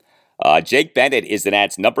 season. Jake Bennett is the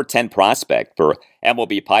Nats' number 10 prospect for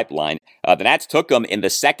MLB Pipeline. The Nats took him in the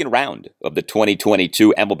 2nd round of the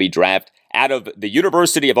 2022 MLB draft out of the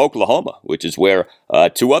University of Oklahoma, which is where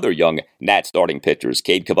 2 other young Nats starting pitchers,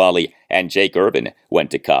 Cade Cavalli and Jake Irvin, went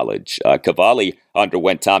to college. Cavalli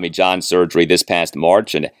underwent Tommy John surgery this past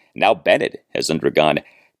March, and now Bennett has undergone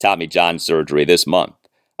Tommy John surgery this month.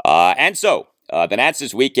 And so, the Nats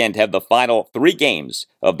this weekend have the final 3 games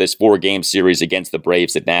of this 4-game series against the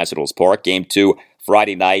Braves at Nationals Park. Game 2,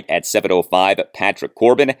 Friday night at 7:05. Patrick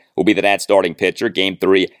Corbin will be the Nats starting pitcher. Game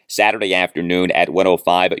 3, Saturday afternoon at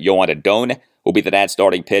 1:05. Yohan Adon will be the Nats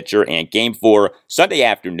starting pitcher. And Game 4, Sunday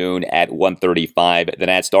afternoon at 1:35. The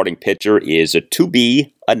Nats starting pitcher is to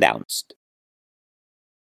be announced.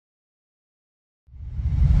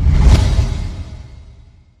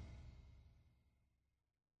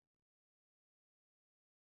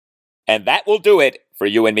 And that will do it for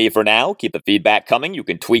you and me for now. Keep the feedback coming. You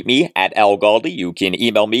can tweet me at Al Galdi. You can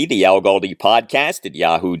email me, the Al Galdi podcast at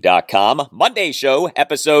yahoo.com. Monday show,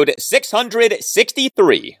 episode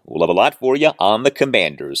 663. We'll have a lot for you on the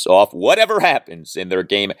Commanders off whatever happens in their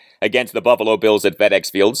game against the Buffalo Bills at FedEx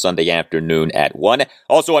Field Sunday afternoon at 1.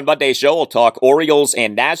 Also on Monday's show, we'll talk Orioles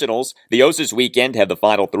and Nationals. The O's this weekend have the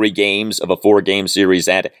final 3 games of a 4-game series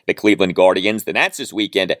at the Cleveland Guardians. The Nats this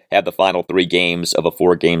weekend have the final 3 games of a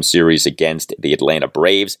 4-game series against the Atlanta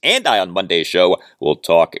Braves. And on Monday's show, we'll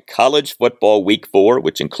talk college football week 4,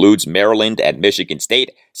 which includes Maryland and Michigan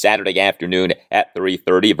State. Saturday afternoon at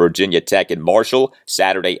 3:30, Virginia Tech and Marshall.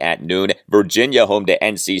 Saturday at noon, Virginia home to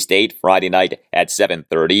NC State. Friday night at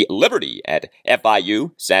 7:30, Liberty at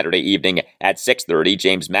FIU. Saturday evening at 6:30,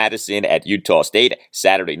 James Madison at Utah State.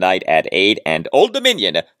 Saturday night at 8, and Old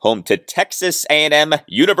Dominion home to Texas A&M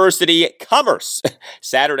University Commerce.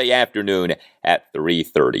 Saturday afternoon at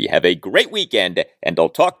 3:30. Have a great weekend, and I'll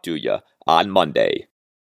talk to you on Monday.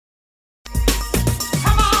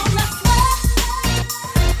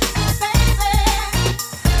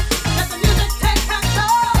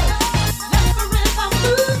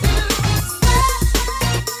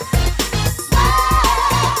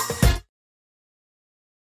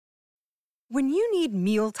 When you need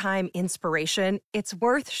mealtime inspiration, it's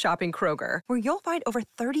worth shopping Kroger, where you'll find over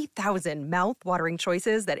 30,000 mouth-watering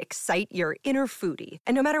choices that excite your inner foodie.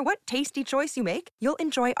 And no matter what tasty choice you make, you'll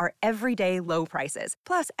enjoy our everyday low prices,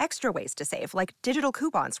 plus extra ways to save, like digital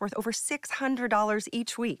coupons worth over $600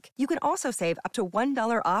 each week. You can also save up to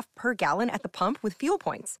 $1 off per gallon at the pump with fuel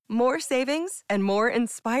points. More savings and more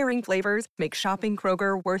inspiring flavors make shopping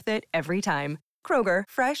Kroger worth it every time. Kroger,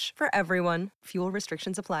 fresh for everyone. Fuel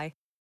restrictions apply.